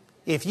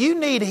 If you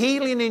need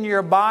healing in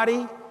your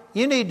body,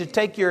 you need to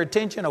take your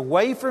attention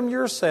away from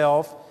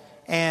yourself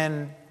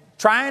and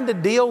trying to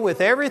deal with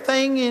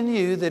everything in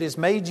you that has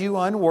made you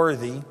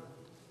unworthy.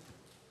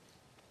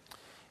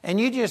 And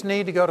you just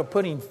need to go to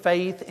putting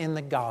faith in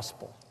the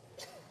gospel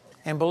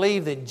and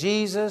believe that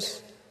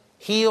Jesus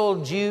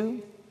healed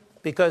you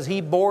because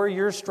He bore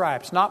your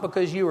stripes, not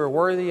because you were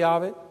worthy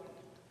of it,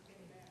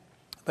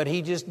 but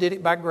He just did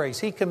it by grace.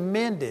 He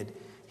commended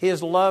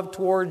His love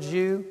towards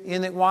you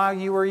in that while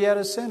you were yet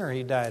a sinner,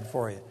 He died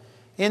for you.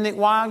 In that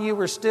while you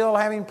were still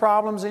having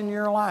problems in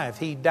your life,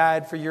 He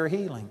died for your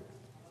healing.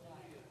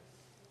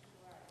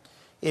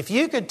 If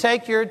you could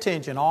take your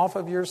attention off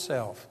of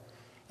yourself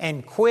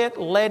and quit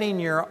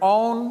letting your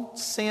own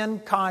sin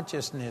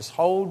consciousness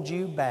hold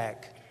you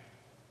back,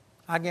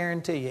 I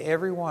guarantee you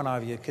every one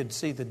of you could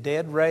see the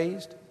dead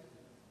raised.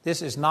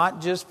 This is not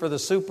just for the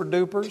super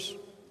dupers,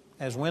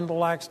 as Wendell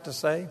likes to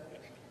say.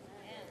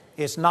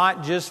 It's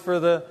not just for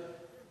the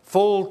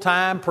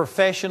full-time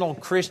professional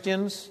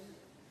Christians.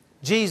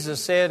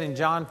 Jesus said in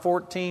John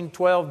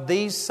 14:12,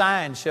 "These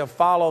signs shall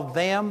follow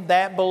them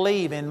that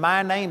believe. In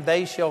my name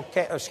they shall..."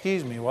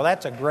 Well,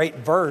 that's a great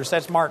verse.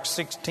 That's Mark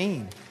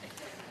 16.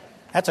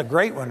 That's a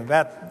great one.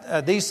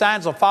 About these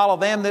signs will follow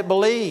them that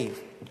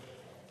believe.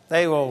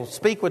 They will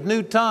speak with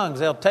new tongues.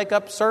 They'll take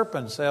up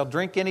serpents. They'll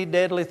drink any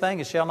deadly thing.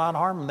 It shall not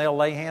harm them. They'll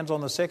lay hands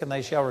on the sick and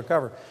they shall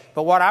recover.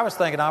 But what I was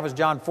thinking of was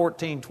John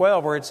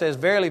 14:12, where it says,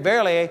 "Verily,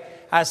 verily,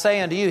 I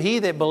say unto you, he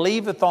that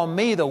believeth on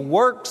me, the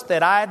works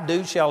that I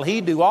do shall he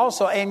do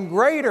also, and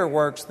greater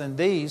works than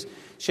these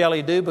shall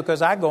he do,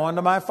 because I go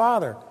unto my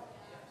Father."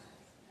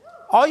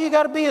 All you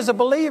got to be is a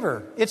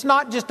believer. It's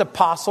not just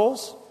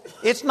apostles.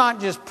 It's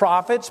not just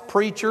prophets,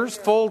 preachers,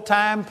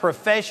 full-time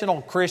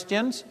professional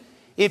Christians.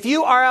 If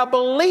you are a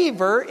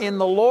believer in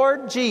the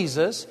Lord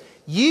Jesus,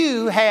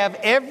 you have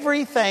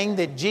everything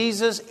that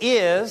Jesus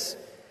is,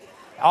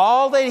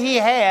 all that He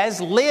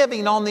has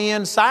living on the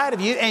inside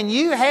of you, and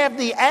you have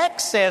the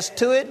access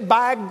to it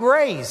by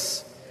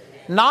grace,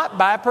 not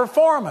by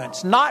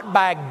performance, not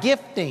by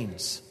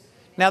giftings.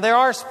 Now, there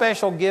are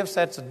special gifts,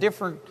 that's a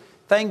different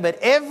thing, but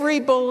every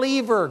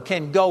believer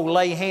can go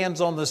lay hands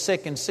on the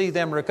sick and see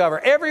them recover.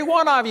 Every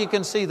one of you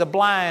can see the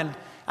blind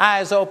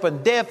eyes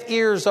open, deaf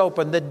ears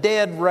open, the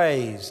dead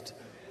raised.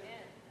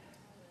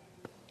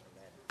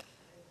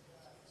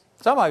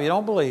 Some of you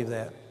don't believe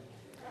that.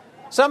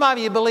 Some of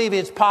you believe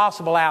it's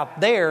possible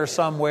out there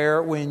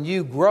somewhere when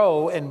you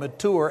grow and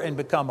mature and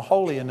become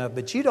holy enough,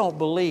 but you don't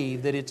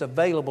believe that it's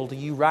available to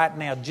you right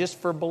now just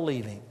for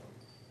believing.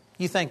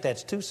 You think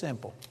that's too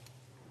simple.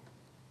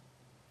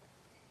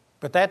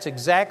 But that's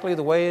exactly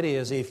the way it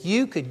is. If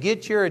you could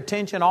get your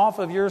attention off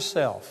of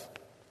yourself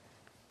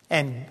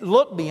and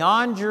look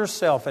beyond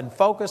yourself and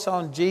focus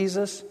on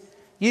Jesus,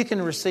 you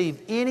can receive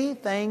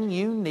anything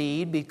you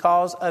need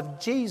because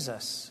of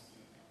Jesus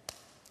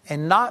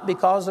and not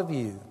because of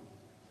you.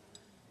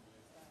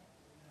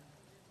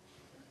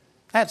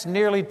 That's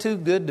nearly too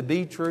good to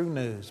be true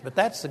news, but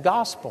that's the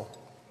gospel.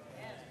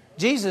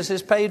 Jesus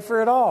has paid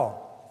for it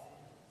all,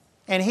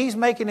 and He's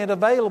making it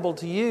available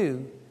to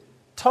you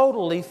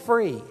totally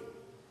free.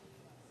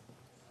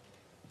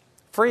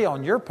 Free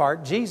on your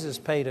part. Jesus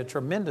paid a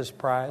tremendous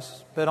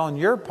price, but on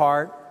your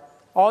part,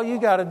 all you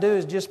got to do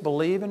is just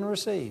believe and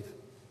receive.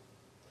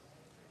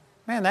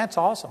 Man, that's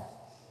awesome.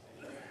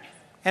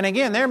 And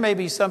again, there may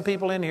be some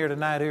people in here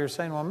tonight who are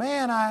saying, well,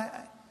 man,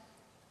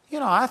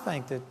 I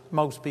think that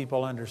most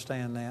people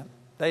understand that.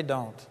 They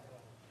don't.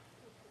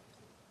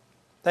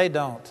 They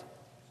don't.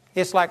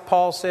 It's like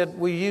Paul said,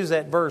 we use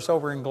that verse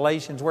over in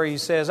Galatians where he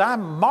says, I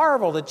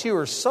marvel that you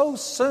are so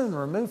soon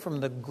removed from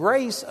the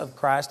grace of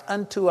Christ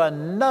unto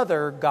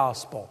another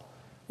gospel,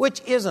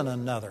 which isn't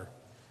another,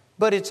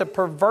 but it's a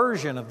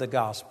perversion of the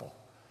gospel.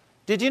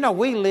 Did you know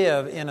we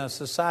live in a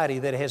society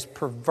that has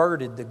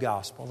perverted the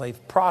gospel?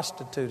 They've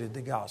prostituted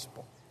the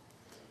gospel.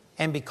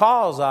 And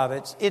because of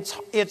it,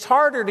 it's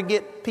harder to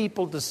get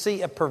people to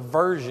see a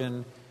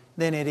perversion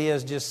than it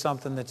is just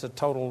something that's a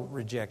total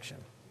rejection.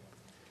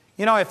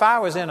 You know, if I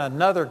was in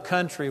another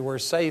country where,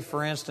 say,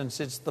 for instance,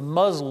 it's the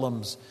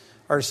Muslims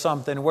or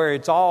something, where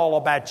it's all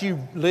about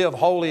you live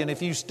holy, and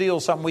if you steal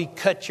something, we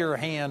cut your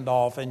hand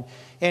off, and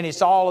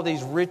it's all of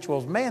these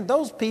rituals. Man,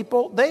 those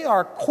people, they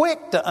are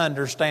quick to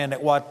understand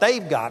that what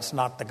they've got's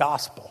not the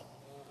gospel.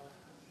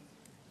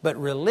 But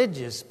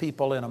religious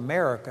people in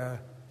America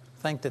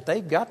think that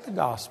they've got the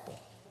gospel.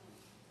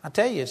 I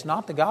tell you, it's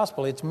not the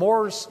gospel. It's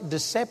more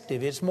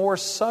deceptive. It's more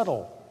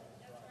subtle.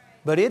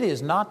 But it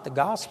is not the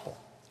gospel.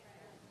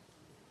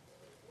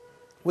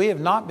 We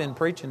have not been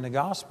preaching the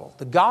gospel.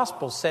 The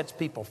gospel sets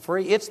people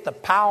free. It's the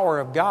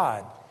power of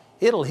God.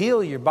 It'll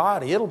heal your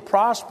body. It'll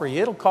prosper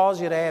you. It'll cause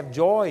you to have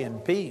joy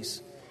and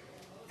peace.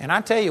 And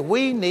I tell you,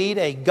 we need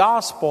a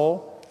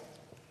gospel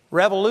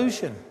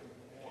revolution.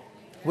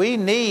 We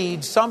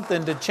need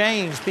something to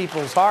change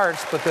people's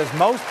hearts because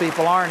most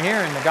people aren't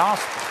hearing the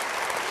gospel.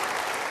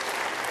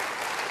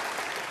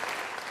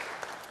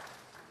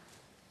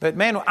 But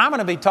man, I'm going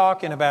to be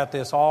talking about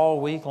this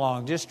all week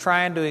long, just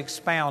trying to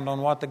expound on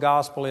what the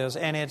gospel is.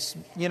 And it's,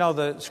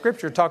 the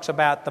Scripture talks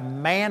about the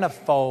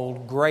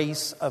manifold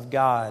grace of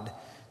God.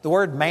 The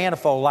word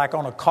manifold, like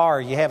on a car,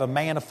 you have a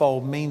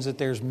manifold, means that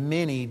there's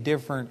many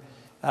different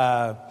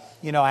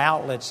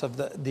outlets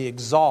of the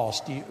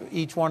exhaust.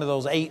 Each one of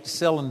those 8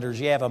 cylinders,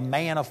 you have a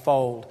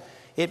manifold.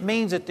 It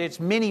means that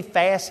it's many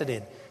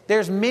faceted.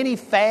 There's many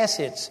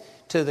facets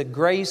to the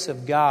grace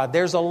of God.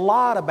 There's a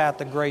lot about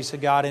the grace of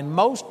God, and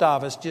most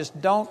of us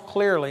just don't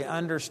clearly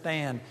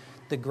understand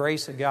the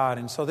grace of God.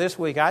 And so this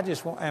week I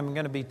am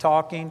going to be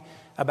talking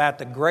about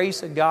the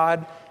grace of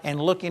God and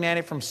looking at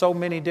it from so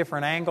many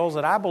different angles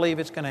that I believe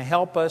it's going to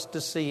help us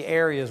to see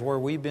areas where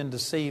we've been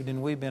deceived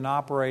and we've been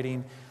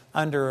operating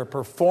under a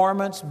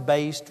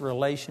performance-based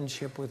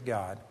relationship with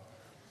God.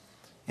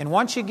 And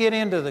once you get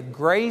into the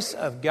grace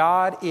of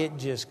God, it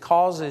just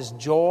causes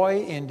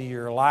joy into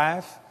your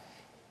life.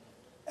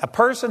 A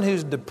person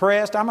who's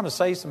depressed, I'm going to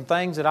say some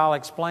things that I'll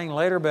explain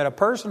later, but a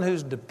person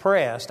who's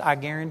depressed, I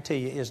guarantee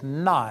you, is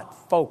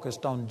not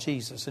focused on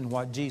Jesus and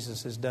what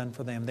Jesus has done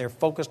for them. They're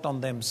focused on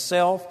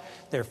themselves.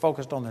 They're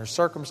focused on their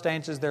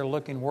circumstances. They're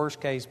looking worst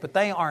case, but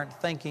they aren't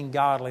thinking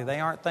godly. They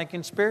aren't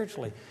thinking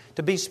spiritually.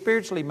 To be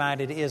spiritually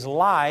minded is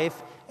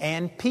life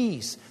and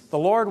peace. The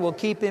Lord will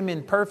keep him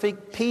in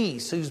perfect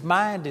peace, whose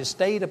mind is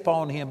stayed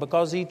upon Him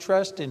because he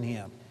trusts in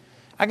Him.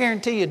 I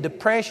guarantee you,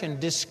 depression,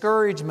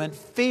 discouragement,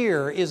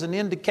 fear is an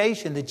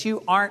indication that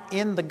you aren't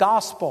in the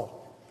gospel.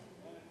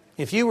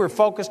 If you were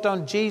focused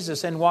on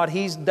Jesus and what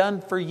He's done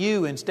for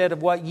you instead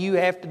of what you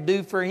have to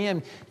do for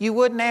Him, you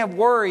wouldn't have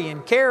worry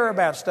and care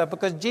about stuff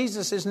because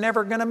Jesus is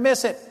never going to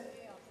miss it.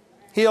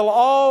 He'll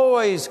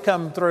always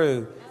come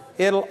through.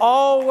 It'll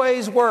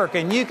always work,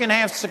 and you can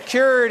have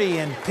security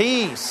and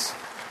peace.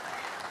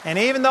 And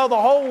even though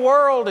the whole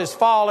world is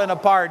falling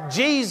apart,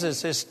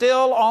 Jesus is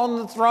still on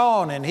the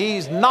throne, and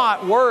He's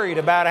not worried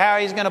about how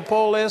He's going to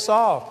pull this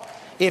off.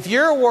 If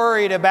you're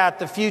worried about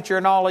the future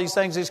and all these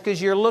things, it's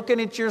because you're looking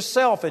at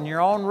yourself and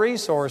your own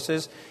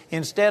resources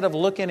instead of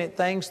looking at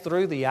things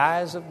through the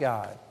eyes of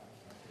God.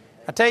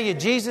 I tell you,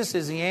 Jesus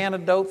is the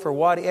antidote for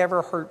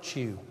whatever hurts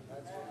you.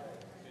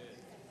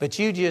 But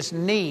you just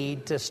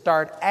need to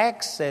start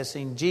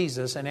accessing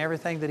Jesus and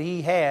everything that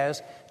He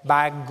has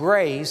by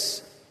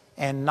grace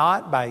and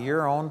not by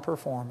your own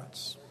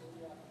performance.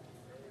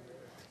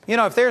 You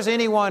know, if there's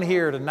anyone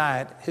here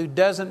tonight who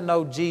doesn't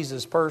know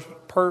Jesus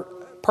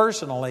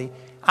personally,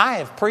 I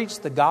have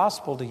preached the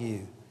gospel to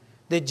you.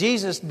 That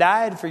Jesus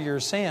died for your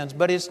sins,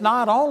 but it's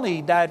not only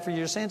He died for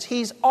your sins,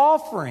 He's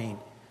offering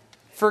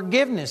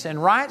forgiveness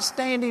and right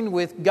standing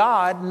with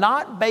God,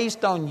 not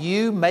based on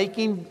you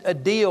making a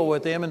deal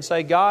with Him and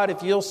say, God,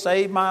 if you'll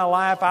save my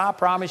life, I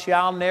promise you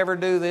I'll never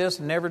do this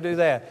and never do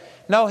that.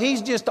 No,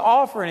 He's just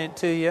offering it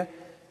to you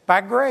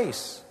by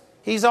grace.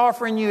 He's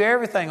offering you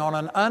everything on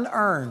an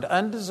unearned,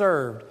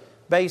 undeserved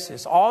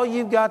basis. All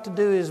you've got to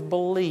do is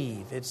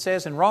believe. It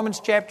says in Romans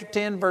chapter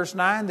 10, verse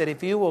 9, that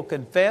if you will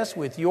confess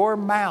with your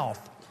mouth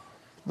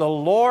the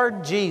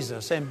Lord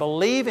Jesus and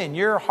believe in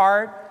your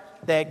heart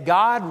that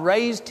God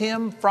raised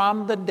Him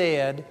from the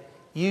dead,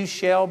 you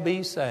shall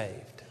be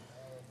saved.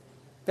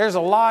 There's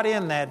a lot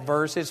in that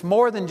verse. It's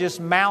more than just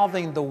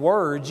mouthing the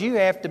words. You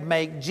have to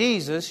make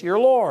Jesus your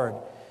Lord.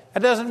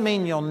 That doesn't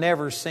mean you'll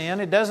never sin.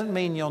 It doesn't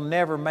mean you'll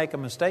never make a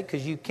mistake,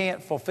 because you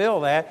can't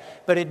fulfill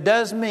that. But it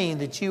does mean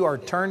that you are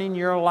turning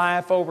your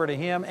life over to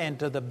Him, and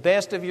to the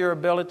best of your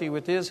ability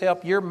with His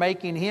help, you're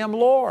making Him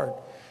Lord.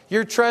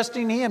 You're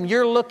trusting Him.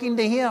 You're looking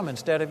to Him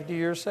instead of to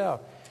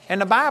yourself. And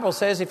the Bible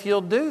says if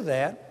you'll do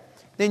that,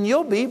 then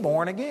you'll be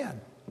born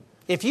again.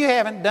 If you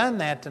haven't done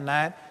that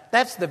tonight,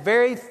 that's the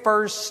very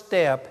first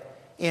step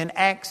in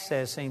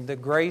accessing the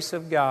grace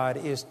of God,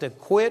 is to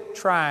quit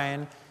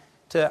trying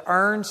to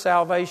earn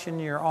salvation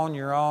on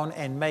your own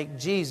and make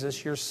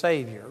Jesus your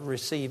Savior.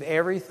 Receive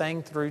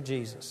everything through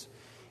Jesus.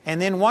 And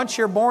then once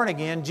you're born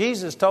again,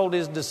 Jesus told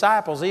His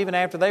disciples, even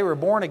after they were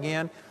born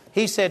again,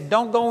 He said,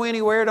 don't go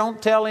anywhere,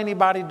 don't tell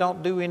anybody,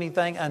 don't do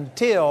anything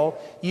until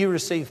you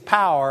receive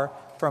power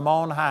from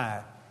on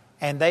high.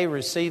 And they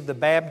received the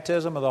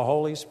baptism of the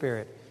Holy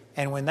Spirit.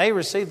 And when they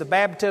received the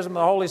baptism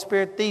of the Holy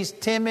Spirit, these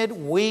timid,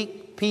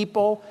 weak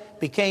people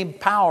became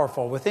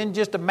powerful. Within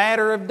just a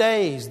matter of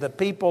days, the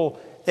people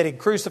that had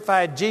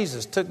crucified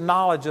Jesus took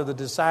knowledge of the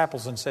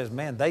disciples and says,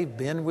 man, they've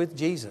been with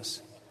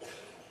Jesus.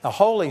 The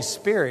Holy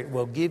Spirit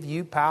will give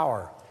you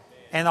power.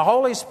 And the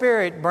Holy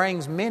Spirit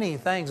brings many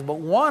things, but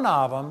one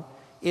of them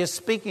is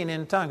speaking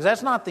in tongues.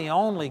 That's not the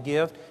only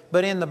gift,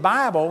 but in the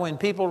Bible, when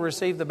people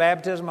received the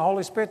baptism of the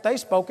Holy Spirit, they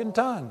spoke in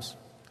tongues.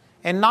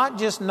 And not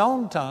just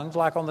known tongues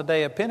like on the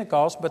day of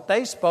Pentecost, but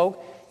they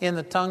spoke in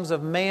the tongues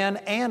of men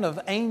and of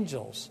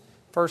angels.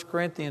 1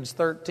 Corinthians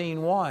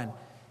 13:1.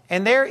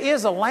 And there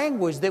is a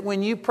language that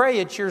when you pray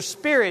it, your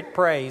spirit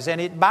prays, and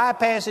it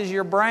bypasses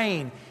your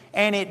brain,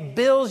 and it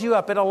builds you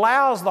up. It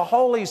allows the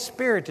Holy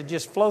Spirit to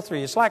just flow through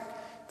you. It's like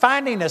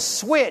finding a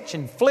switch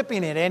and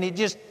flipping it, and it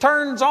just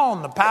turns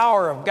on the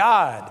power of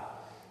God.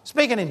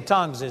 Speaking in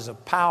tongues is a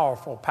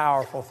powerful,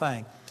 powerful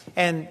thing.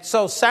 And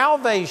so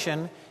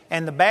salvation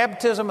and the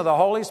baptism of the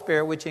Holy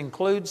Spirit, which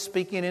includes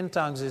speaking in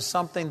tongues, is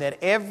something that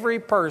every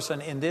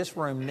person in this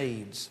room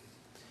needs.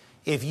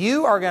 If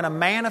you are going to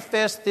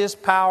manifest this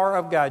power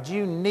of God,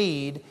 you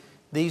need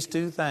these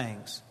two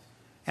things.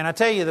 And I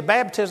tell you, the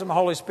baptism of the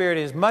Holy Spirit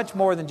is much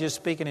more than just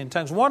speaking in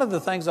tongues. One of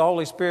the things the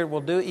Holy Spirit will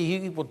do,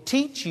 He will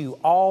teach you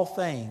all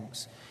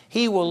things.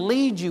 He will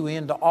lead you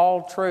into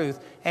all truth,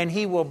 and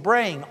He will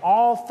bring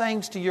all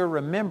things to your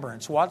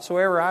remembrance,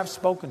 whatsoever I've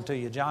spoken to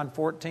you, John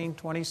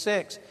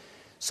 14:26.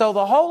 So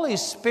the Holy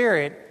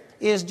Spirit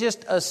is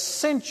just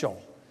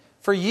essential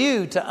for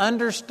you to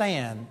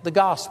understand the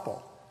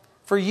gospel,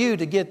 for you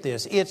to get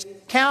this. It's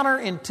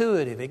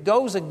counterintuitive. It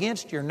goes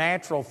against your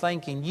natural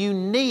thinking. You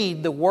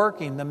need the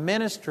working, the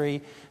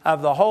ministry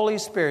of the Holy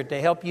Spirit to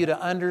help you to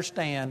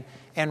understand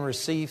and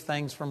receive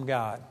things from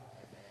God.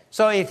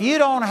 So if you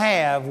don't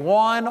have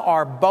one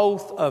or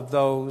both of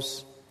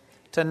those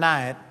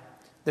tonight,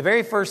 the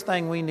very first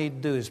thing we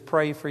need to do is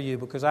pray for you,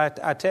 because I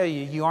tell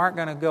you, you aren't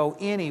going to go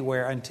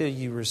anywhere until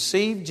you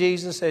receive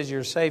Jesus as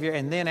your Savior,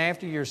 and then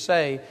after you're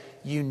saved,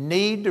 you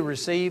need to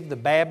receive the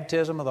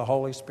baptism of the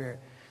Holy Spirit.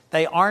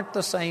 They aren't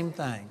the same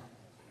thing.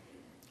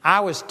 I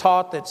was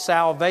taught that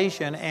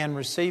salvation and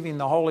receiving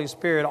the Holy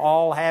Spirit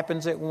all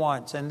happens at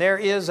once. And there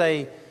is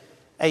a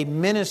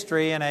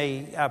ministry and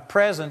a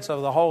presence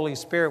of the Holy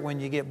Spirit when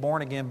you get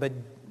born again.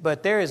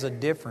 But there is a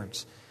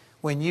difference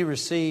when you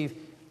receive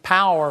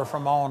power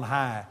from on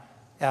high.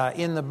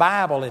 In the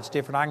Bible, it's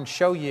different. I can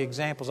show you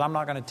examples. I'm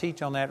not going to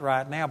teach on that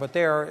right now. But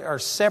there are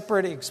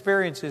separate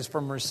experiences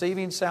from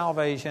receiving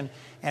salvation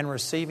and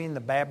receiving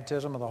the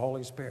baptism of the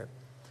Holy Spirit.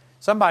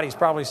 Somebody's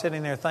probably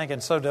sitting there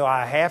thinking, so do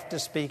I have to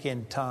speak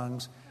in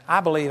tongues? I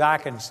believe I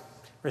can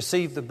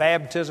receive the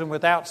baptism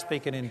without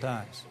speaking in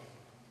tongues.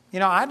 You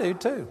know, I do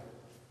too.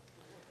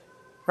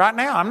 Right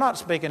now, I'm not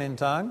speaking in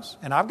tongues,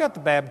 and I've got the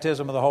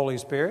baptism of the Holy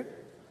Spirit.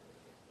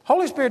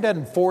 Holy Spirit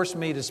doesn't force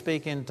me to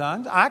speak in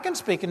tongues. I can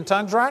speak in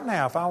tongues right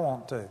now if I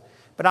want to.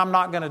 But I'm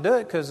not going to do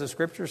it because the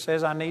Scripture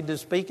says I need to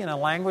speak in a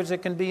language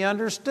that can be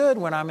understood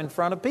when I'm in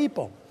front of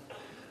people.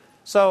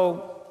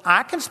 So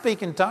I can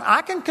speak in tongues.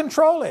 I can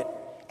control it.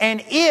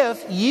 And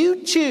if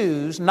you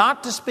choose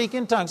not to speak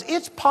in tongues,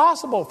 it's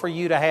possible for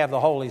you to have the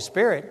Holy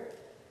Spirit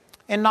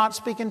and not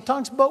speak in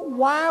tongues. But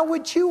why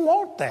would you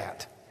want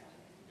that?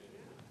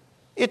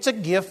 It's a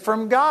gift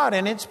from God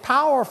and it's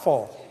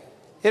powerful.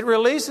 It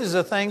releases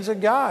the things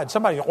of God.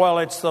 Somebody, well,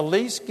 it's the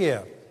least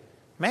gift.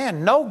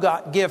 Man, no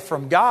gift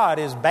from God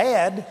is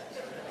bad.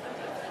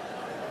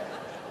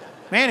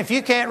 Man, if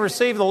you can't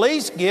receive the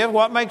least gift,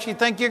 what makes you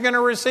think you're going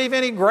to receive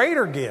any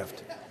greater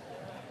gift?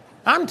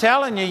 I'm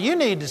telling you, you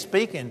need to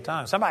speak in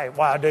tongues. Somebody,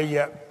 well, do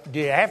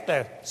you have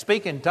to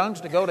speak in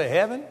tongues to go to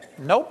heaven?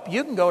 Nope,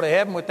 you can go to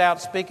heaven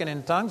without speaking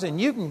in tongues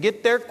and you can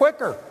get there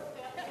quicker.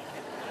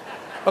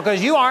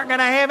 Because you aren't going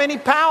to have any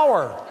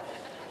power.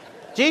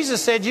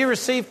 Jesus said you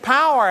receive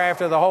power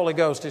after the Holy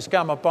Ghost has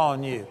come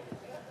upon you.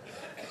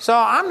 So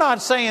I'm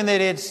not saying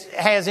that it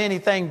has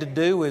anything to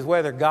do with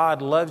whether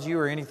God loves you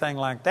or anything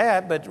like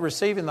that, but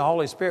receiving the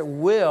Holy Spirit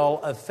will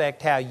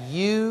affect how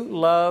you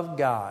love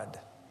God.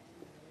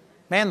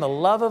 Man, the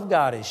love of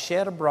God is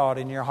shed abroad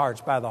in your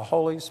hearts by the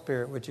Holy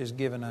Spirit which is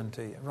given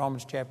unto you.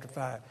 Romans chapter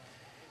 5.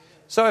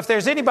 So if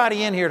there's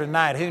anybody in here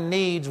tonight who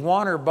needs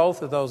one or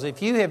both of those,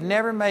 if you have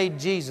never made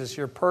Jesus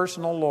your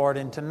personal Lord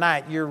and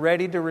tonight you're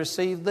ready to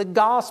receive the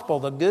gospel,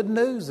 the good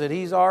news that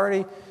He's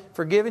already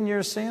forgiven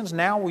your sins,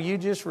 now will you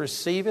just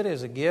receive it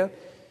as a gift?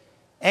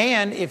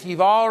 And if you've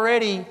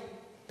already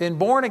been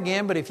born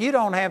again, but if you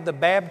don't have the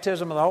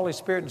baptism of the Holy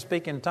Spirit and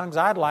speak in tongues,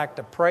 I'd like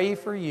to pray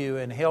for you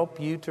and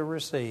help you to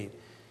receive.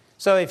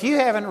 So if you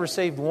haven't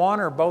received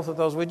one or both of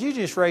those, would you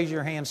just raise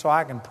your hand so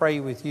I can pray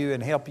with you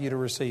and help you to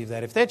receive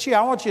that? If that's you,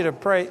 I want you to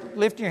pray.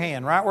 Lift your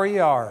hand right where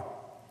you are.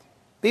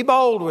 Be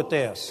bold with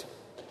this.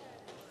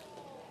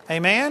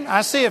 Amen.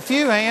 I see a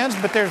few hands,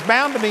 but there's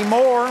bound to be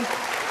more.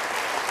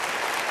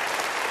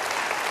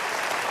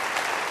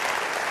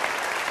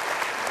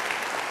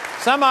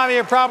 Some of you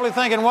are probably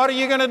thinking, what are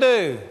you going to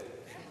do?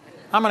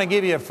 I'm going to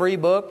give you a free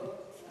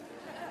book.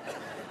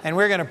 And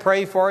we're going to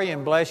pray for you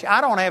and bless you.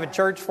 I don't have a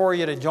church for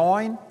you to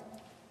join.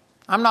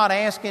 I'm not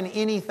asking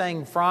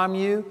anything from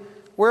you.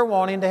 We're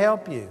wanting to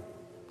help you.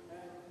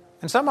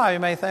 And some of you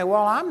may think,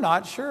 well, I'm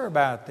not sure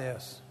about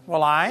this.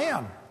 Well, I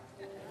am.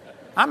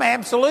 I'm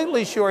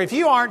absolutely sure. If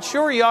you aren't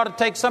sure, you ought to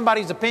take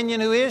somebody's opinion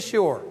who is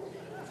sure.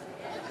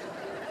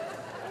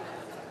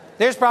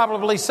 There's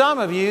probably some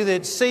of you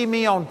that see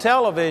me on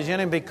television,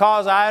 and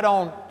because I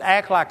don't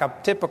act like a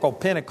typical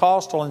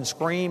Pentecostal and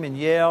scream and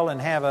yell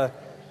and have a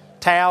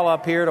towel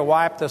up here to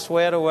wipe the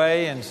sweat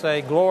away and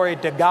say, glory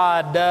to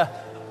God,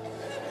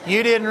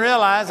 you didn't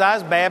realize I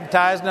was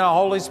baptized in the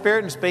Holy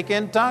Spirit and speak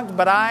in tongues,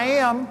 but I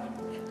am.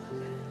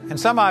 And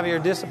some of you are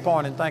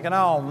disappointed thinking,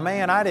 oh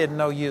man, I didn't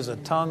know you was a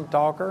tongue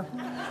talker.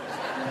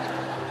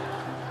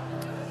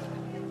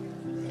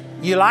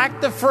 You like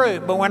the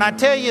fruit, but when I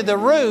tell you the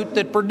root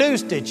that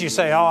produced it, you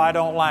say, oh, I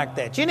don't like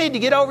that. You need to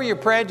get over your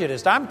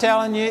prejudice. I'm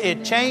telling you,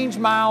 it changed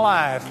my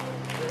life.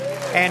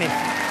 And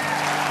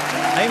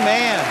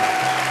amen.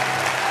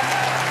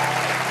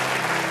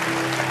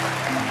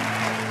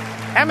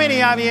 How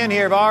many of you in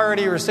here have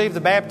already received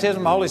the baptism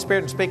of the Holy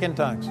Spirit and speak in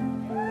tongues?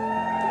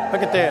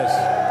 Look at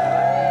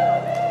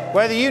this.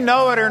 Whether you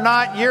know it or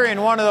not, you're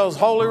in one of those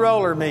holy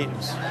roller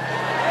meetings.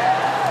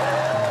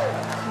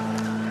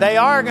 They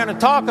are going to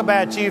talk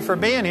about you for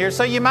being here,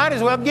 so you might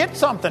as well get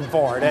something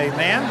for it.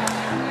 Amen.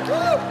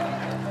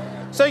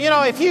 So,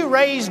 if you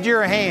raised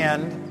your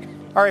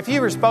hand, or if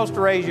you were supposed to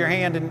raise your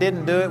hand and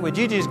didn't do it, would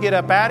you just get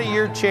up out of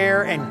your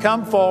chair and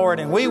come forward?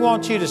 And we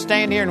want you to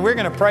stand here and we're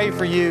going to pray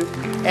for you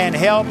and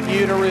help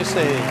you to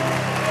receive.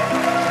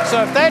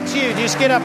 So if that's you, just get up